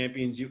and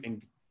champions you,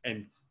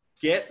 and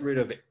get rid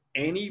of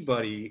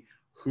anybody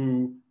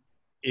who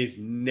is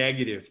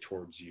negative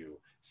towards you.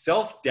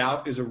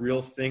 Self-doubt is a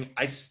real thing.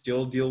 I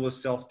still deal with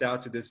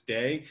self-doubt to this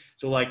day.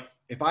 So like,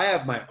 if I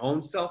have my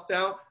own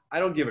self-doubt, I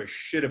don't give a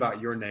shit about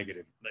your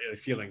negative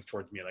feelings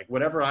towards me. Like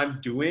whatever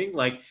I'm doing,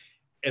 like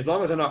as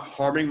long as I'm not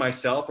harming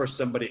myself or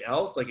somebody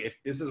else, like if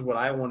this is what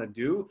I want to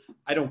do,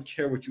 I don't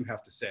care what you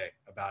have to say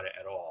about it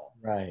at all.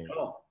 Right. At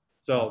all.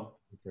 So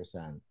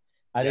 100%.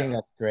 I think yeah.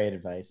 that's great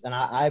advice. And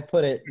I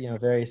put it,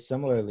 very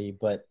similarly,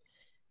 but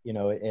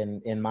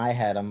in my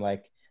head, I'm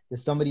like,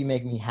 does somebody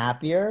make me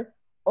happier?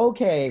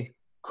 Okay,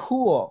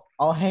 cool.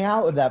 I'll hang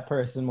out with that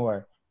person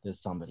more. Does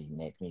somebody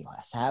make me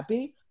less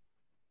happy?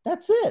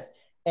 That's it.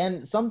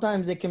 And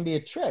sometimes it can be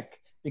a trick.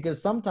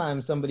 because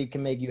sometimes somebody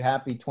can make you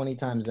happy 20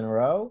 times in a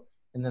row,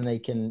 and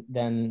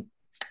then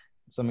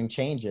something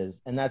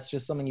changes, and that's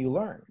just something you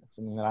learn. It's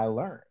something that I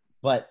learned.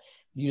 But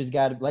you just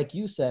got to, like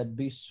you said,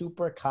 be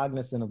super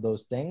cognizant of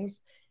those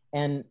things,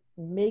 and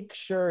make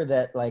sure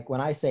that, like,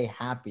 when I say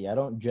happy, I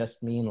don't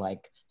just mean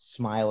like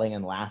smiling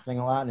and laughing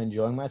a lot and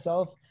enjoying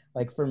myself.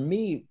 Like for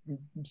me,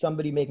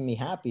 somebody making me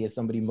happy is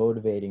somebody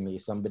motivating me,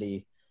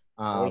 somebody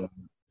Totally.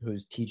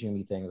 who's teaching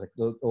me things, like,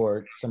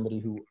 or somebody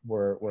who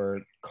we're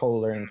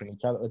co-learning from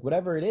each other, like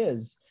whatever it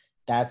is.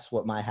 That's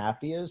what my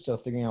happy is. So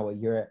figuring out what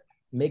you're,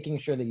 making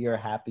sure that you're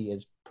happy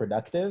is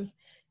productive,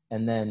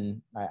 and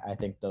then I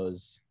think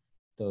those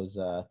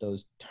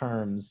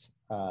terms,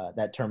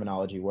 that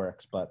terminology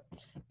works. But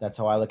that's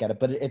how I look at it.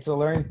 But it's a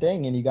learned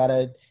thing, and you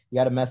gotta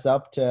mess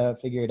up to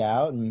figure it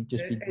out, and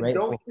just be And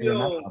grateful for your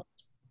mess up.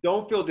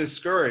 don't feel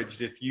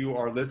discouraged if you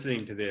are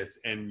listening to this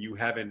and you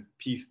haven't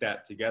pieced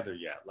that together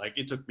yet. Like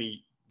it took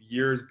me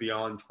years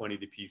beyond 20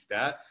 to piece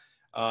that.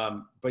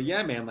 But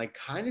yeah, man, like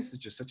kindness is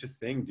just such a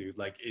thing, dude.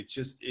 Like it's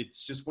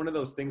just one of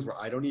those things where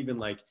I don't even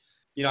like,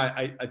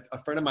 a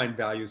friend of mine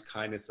values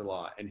kindness a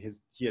lot, and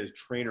he had a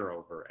trainer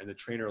over, and the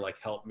trainer like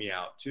helped me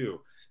out too.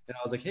 And I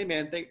was like, hey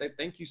man,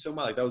 thank you so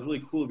much. Like that was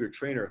really cool of your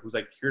trainer who's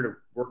like here to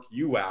work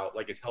you out,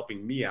 like it's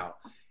helping me out.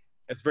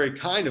 It's very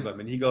kind of him.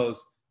 And he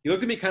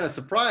looked at me kind of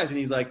surprised, and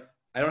he's like,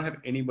 I don't have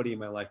anybody in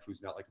my life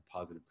who's not like a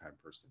positive, kind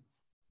person.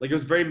 Like it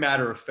was very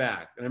matter of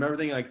fact. And I remember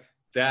thinking like,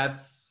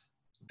 that's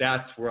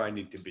where I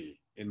need to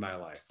be in my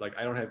life. Like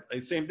I don't have,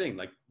 like, same thing.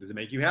 Like, does it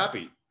make you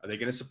happy? Are they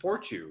going to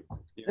support you?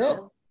 You That's it.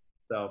 know?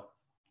 So,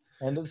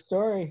 End of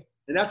story.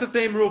 and that's the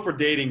same rule for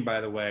dating, by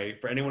the way,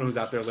 for anyone who's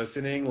out there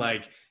listening.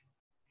 Like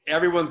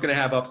everyone's going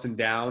to have ups and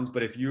downs,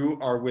 but if you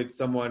are with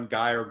someone,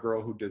 guy or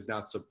girl, who does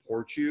not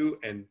support you,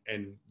 and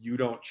you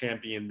don't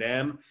champion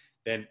them,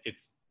 then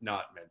it's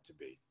not meant to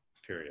be,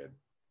 period.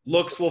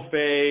 Looks will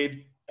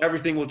fade.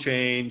 Everything will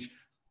change.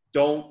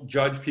 Don't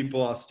judge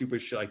people on stupid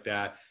shit like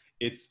that.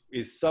 Is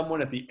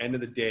someone at the end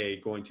of the day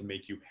going to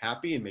make you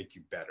happy and make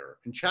you better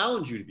and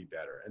challenge you to be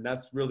better? And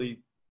that's it.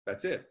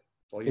 That's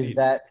all you Is need.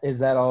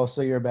 that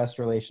also your best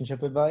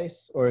relationship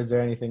advice, or is there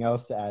anything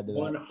else to add to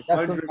that?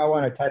 That's something I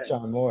want to 100%. touch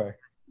on more.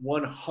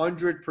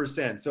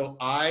 100%. So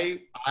I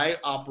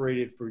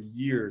operated for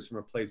years from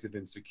a place of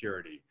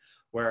insecurity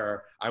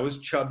where I was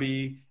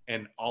chubby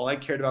and all I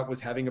cared about was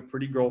having a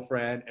pretty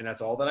girlfriend, and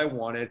that's all that I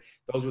wanted.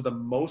 Those were the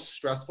most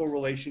stressful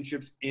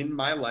relationships in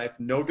my life.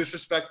 No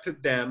disrespect to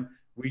them.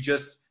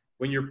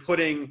 When you're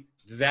putting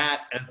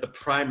that as the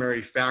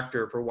primary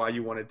factor for why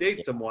you want to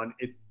date someone,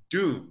 it's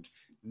doomed.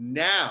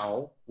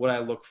 Now, what I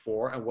look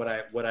for, and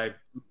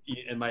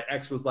and my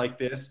ex was like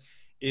this,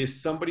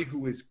 is somebody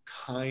who is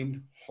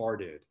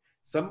kind-hearted,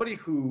 somebody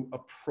who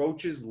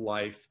approaches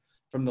life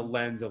from the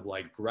lens of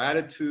like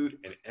gratitude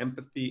and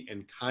empathy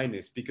and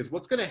kindness. Because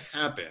what's going to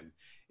happen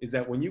is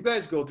that when you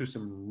guys go through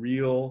some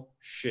real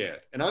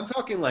shit, and I'm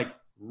talking like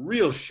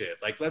real shit,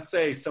 like let's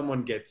say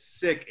someone gets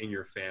sick in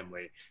your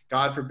family,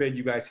 God forbid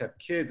you guys have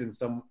kids and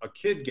a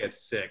kid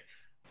gets sick,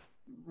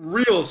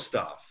 real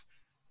stuff.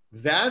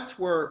 That's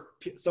where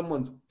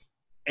someone's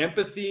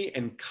empathy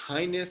and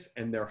kindness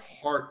and their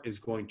heart is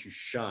going to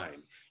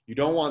shine. You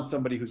don't want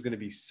somebody who's going to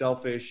be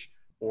selfish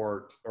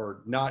or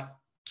not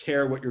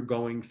care what you're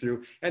going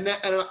through. And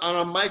on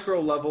a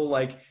micro level,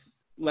 like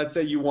let's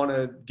say you want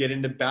to get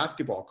into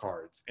basketball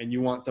cards, and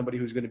you want somebody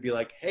who's going to be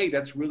like, hey,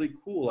 that's really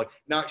cool, like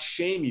not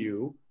shame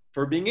you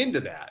for being into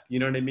that. You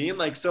know what I mean?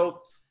 Like,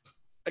 so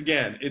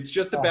again, it's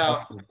just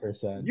about,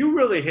 100%. you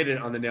really hit it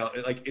on the nail.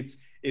 Like it's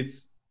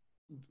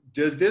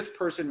does this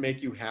person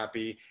make you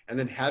happy? And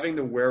then having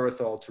the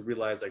wherewithal to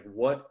realize like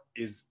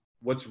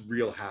what's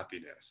real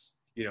happiness,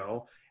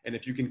 and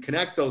if you can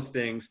connect those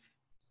things,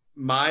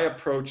 my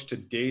approach to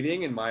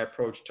dating and my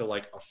approach to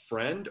like a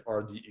friend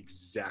are the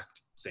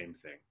exact same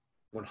thing.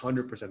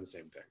 100% the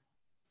same thing.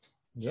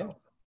 Yeah. So.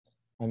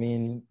 I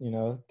mean,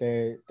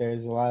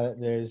 there's a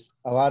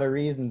lot of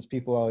reasons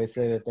people always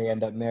say that they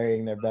end up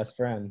marrying their best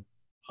friend.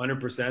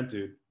 100%,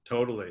 dude.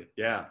 Totally.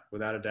 Yeah.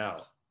 Without a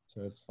doubt.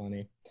 So it's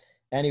funny.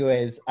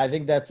 Anyways, I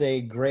think that's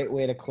a great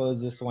way to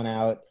close this one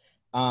out.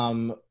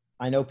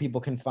 I know people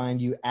can find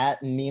you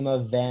at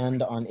Nema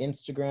Vand on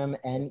Instagram,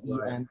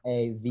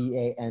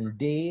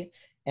 NEMAVAND,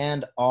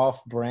 and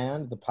Off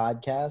Brand, the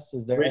podcast.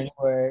 Is there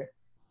anywhere?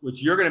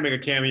 Which you're going to make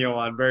a cameo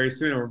on very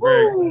soon. We're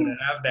very excited to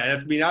have that.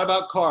 It's going to be not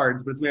about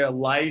cards, but it's going to be about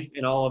life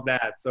and all of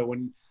that. So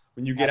when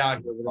you get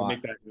out here, we're going to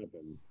make that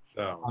happen.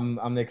 So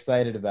I'm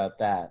excited about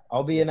that.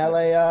 I'll be in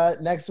LA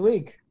next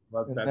week.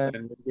 Then we're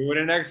doing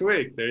it next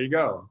week. There you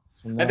go.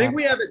 I think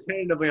we have it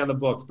tentatively on the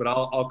books, but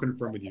I'll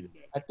confirm with you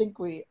today. I think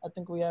we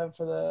have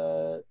for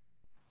the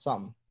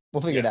something. We'll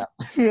figure it out.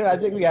 I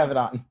think we have it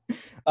on.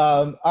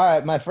 All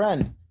right, my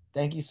friend.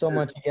 Thank you so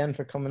much again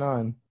for coming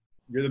on.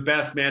 You're the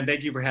best, man.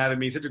 Thank you for having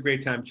me. Such a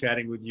great time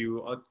chatting with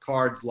you.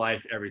 Cards,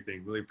 life,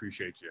 everything. Really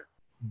appreciate you.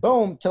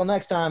 Boom. Till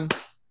next time.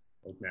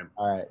 Thanks, man.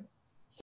 All right.